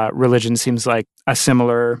 that religion seems like a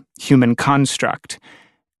similar human construct,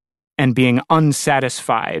 and being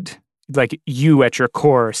unsatisfied, like you at your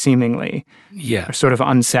core seemingly are sort of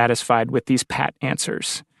unsatisfied with these pat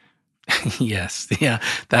answers. Yes. Yeah.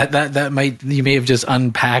 That might, you may have just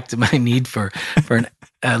unpacked my need for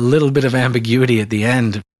a little bit of ambiguity at the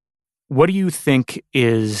end. What do you think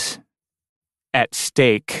is at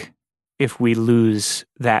stake if we lose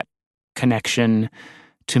that connection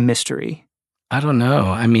to mystery? I don't know.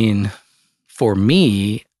 I mean, for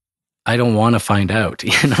me, I don't want to find out.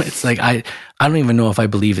 It's like I don't even know if I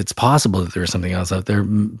believe it's possible that there's something else out there,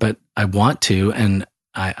 but I want to, and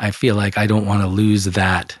I feel like I don't want to lose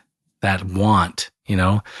that want.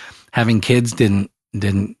 Having kids didn't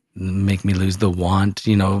make me lose the want.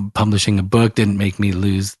 Publishing a book didn't make me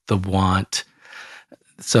lose the want.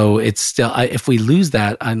 So it's still, if we lose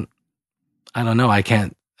that, I don't know. I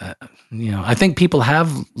can't, I think people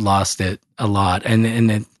have lost it a lot.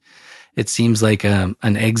 And it seems like an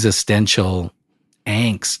existential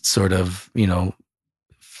angst sort of,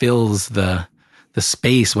 fills the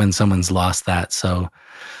space when someone's lost that. So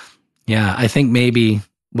yeah, I think maybe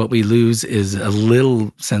what we lose is a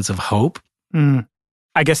little sense of hope.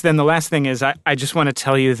 I guess then the last thing is I just want to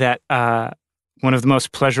tell you that one of the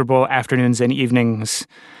most pleasurable afternoons and evenings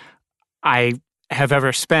I have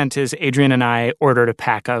ever spent is Adrian and I ordered a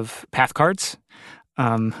pack of path cards.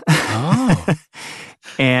 And I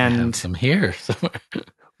have some here somewhere.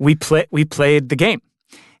 we played the game,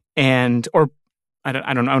 or I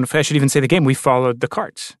don't know if I should even say the game. We followed the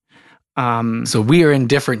cards. So we are in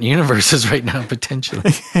different universes right now, potentially.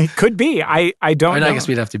 It could be. I don't know. I guess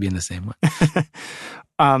we'd have to be in the same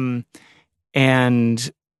one.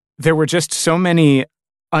 And there were just so many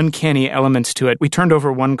uncanny elements to it. We turned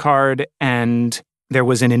over one card and there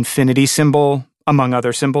was an infinity symbol among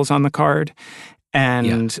other symbols on the card.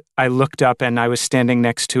 And I looked up and I was standing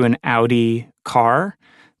next to an Audi car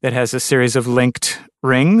that has a series of linked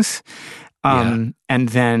rings. And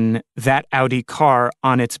then that Audi car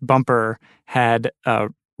on its bumper had a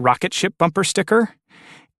rocket ship bumper sticker.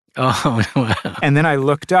 Oh, wow. And then I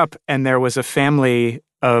looked up and there was a family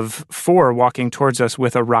of 4 walking towards us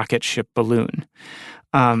with a rocket ship balloon.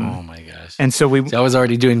 Oh my gosh! And so I was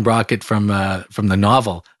already doing rocket from the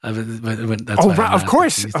novel. That's of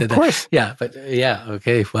course. Yeah, but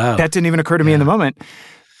okay, wow. That didn't even occur to me in the moment.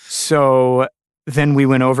 So then we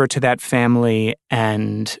went over to that family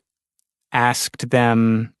and asked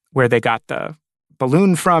them where they got the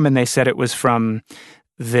balloon from, and they said it was from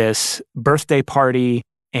this birthday party.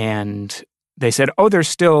 And they said, "Oh, there's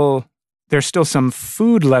still some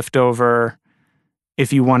food left over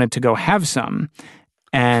if you wanted to go have some."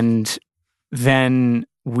 And then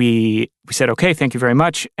we said, "Okay, thank you very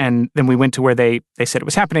much." And then we went to where they said it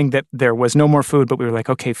was happening, that there was no more food, but we were like,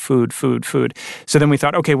 "Okay, food." So then we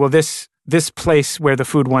thought, okay, well, this place where the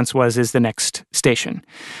food once was is the next station.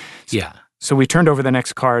 Yeah. So we turned over the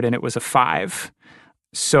next card and it was a 5.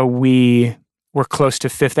 So we were close to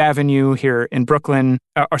 5th Avenue here in Brooklyn,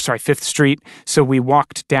 5th Street. So we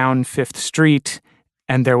walked down 5th Street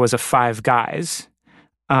and there was a Five Guys.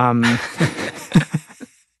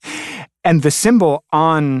 And the symbol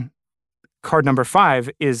on card number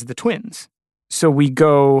 5 is the twins. So we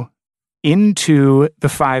go into the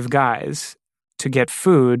Five Guys to get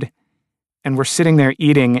food, and we're sitting there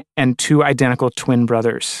eating, and 2 identical twin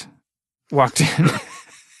brothers walked in.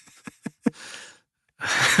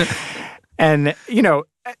 And,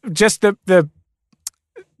 just the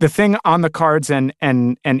thing on the cards and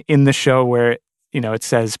in the show where, it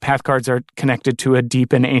says path cards are connected to a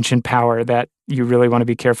deep and ancient power that, you really want to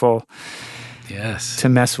be careful Yes. to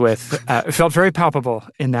mess with. It felt very palpable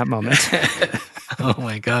in that moment. Oh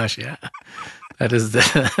my gosh, yeah. That is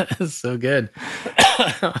so good.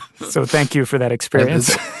 So thank you for that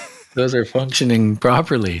experience. Those are functioning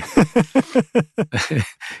properly.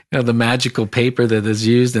 The magical paper that is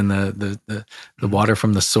used in the water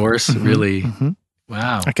from the source really,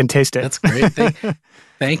 wow. I can taste it. That's great.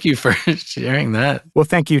 Thank you for sharing that. Well,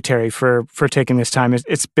 thank you, Terry, for taking this time.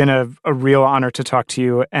 It's been a real honor to talk to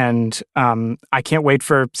you, and I can't wait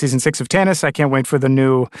for season 6 of Tanis. I can't wait for the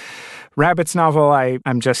new Rabbits novel.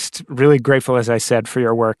 I'm just really grateful, as I said, for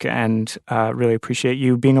your work, and really appreciate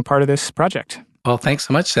you being a part of this project. Well, thanks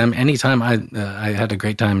so much, Sam. Anytime. I had a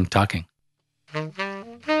great time talking.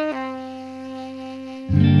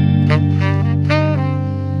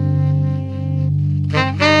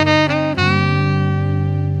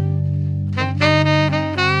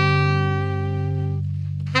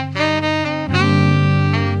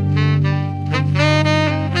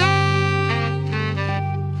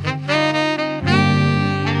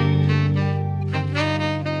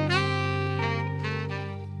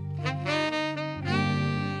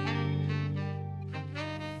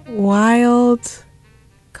 Wild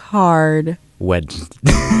Card Wednesday.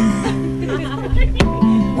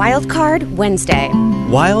 Wild Card Wednesday.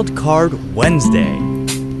 Wild Card Wednesday.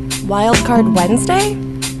 Wild Card Wednesday?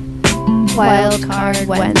 Wild Card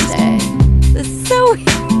Wednesday. This is so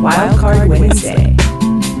Wild Card Wednesday.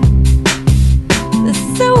 This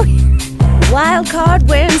is so Wild Card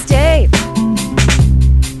Wednesday.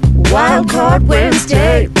 Wild Card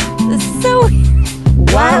Wednesday. This is so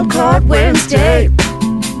Wild Card Wednesday.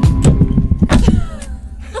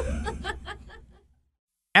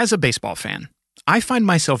 As a baseball fan, I find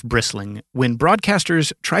myself bristling when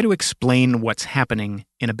broadcasters try to explain what's happening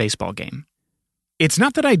in a baseball game. It's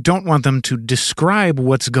not that I don't want them to describe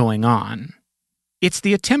what's going on. It's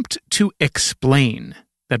the attempt to explain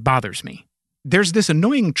that bothers me. There's this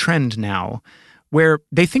annoying trend now where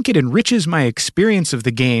they think it enriches my experience of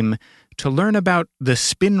the game to learn about the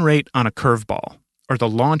spin rate on a curveball or the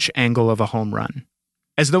launch angle of a home run,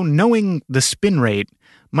 as though knowing the spin rate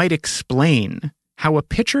might explain how a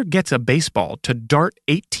pitcher gets a baseball to dart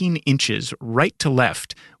 18 inches right to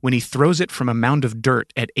left when he throws it from a mound of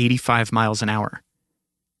dirt at 85 miles an hour.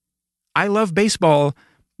 I love baseball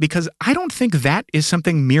because I don't think that is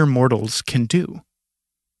something mere mortals can do.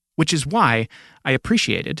 Which is why I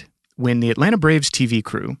appreciated when the Atlanta Braves TV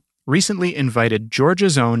crew recently invited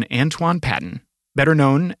Georgia's own Antoine Patton, better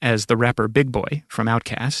known as the rapper Big Boy from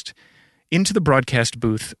Outkast, into the broadcast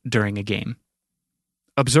booth during a game.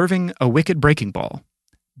 Observing a wicked breaking ball,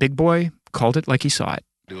 Big Boy called it like he saw it.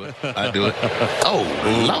 I do it. Oh,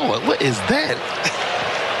 Lord, what is that?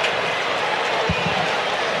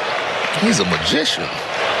 He's a magician.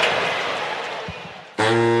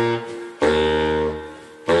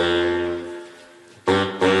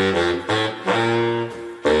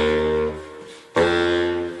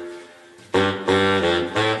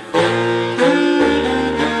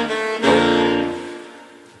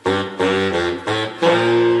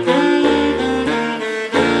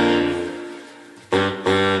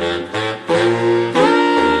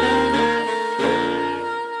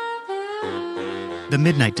 The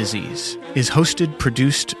Midnight Disease is hosted,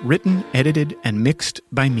 produced, written, edited, and mixed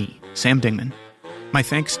by me, Sam Dingman. My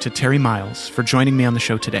thanks to Terry Miles for joining me on the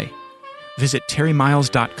show today. Visit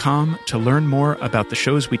terrymiles.com to learn more about the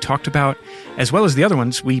shows we talked about, as well as the other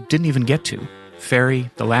ones we didn't even get to, Fairy,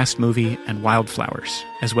 The Last Movie, and Wildflowers,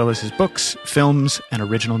 as well as his books, films, and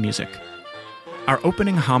original music. Our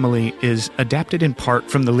opening homily is adapted in part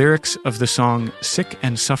from the lyrics of the song Sick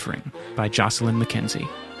and Suffering by Jocelyn McKenzie.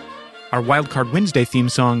 Our Wildcard Wednesday theme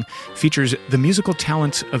song features the musical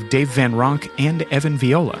talents of Dave Van Ronk and Evan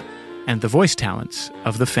Viola, and the voice talents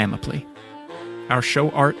of the Family. Our show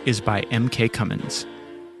art is by M.K. Cummins.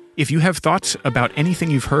 If you have thoughts about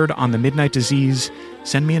anything you've heard on The Midnight Disease,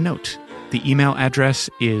 send me a note. The email address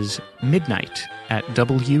is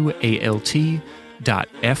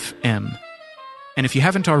midnight@walt.fm. And if you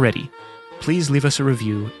haven't already, please leave us a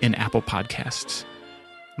review in Apple Podcasts.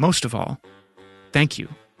 Most of all, thank you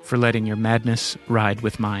for letting your madness ride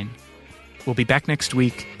with mine. We'll be back next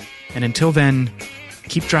week, and until then,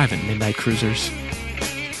 keep driving, Midnight Cruisers.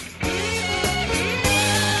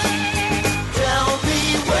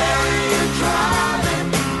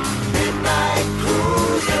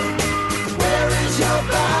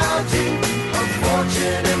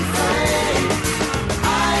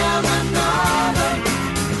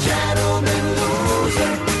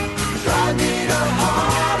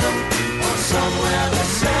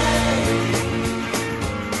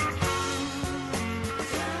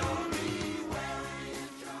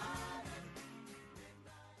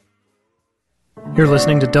 You're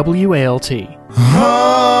listening to WALT.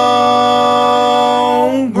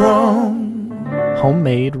 Homegrown.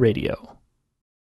 Homemade radio.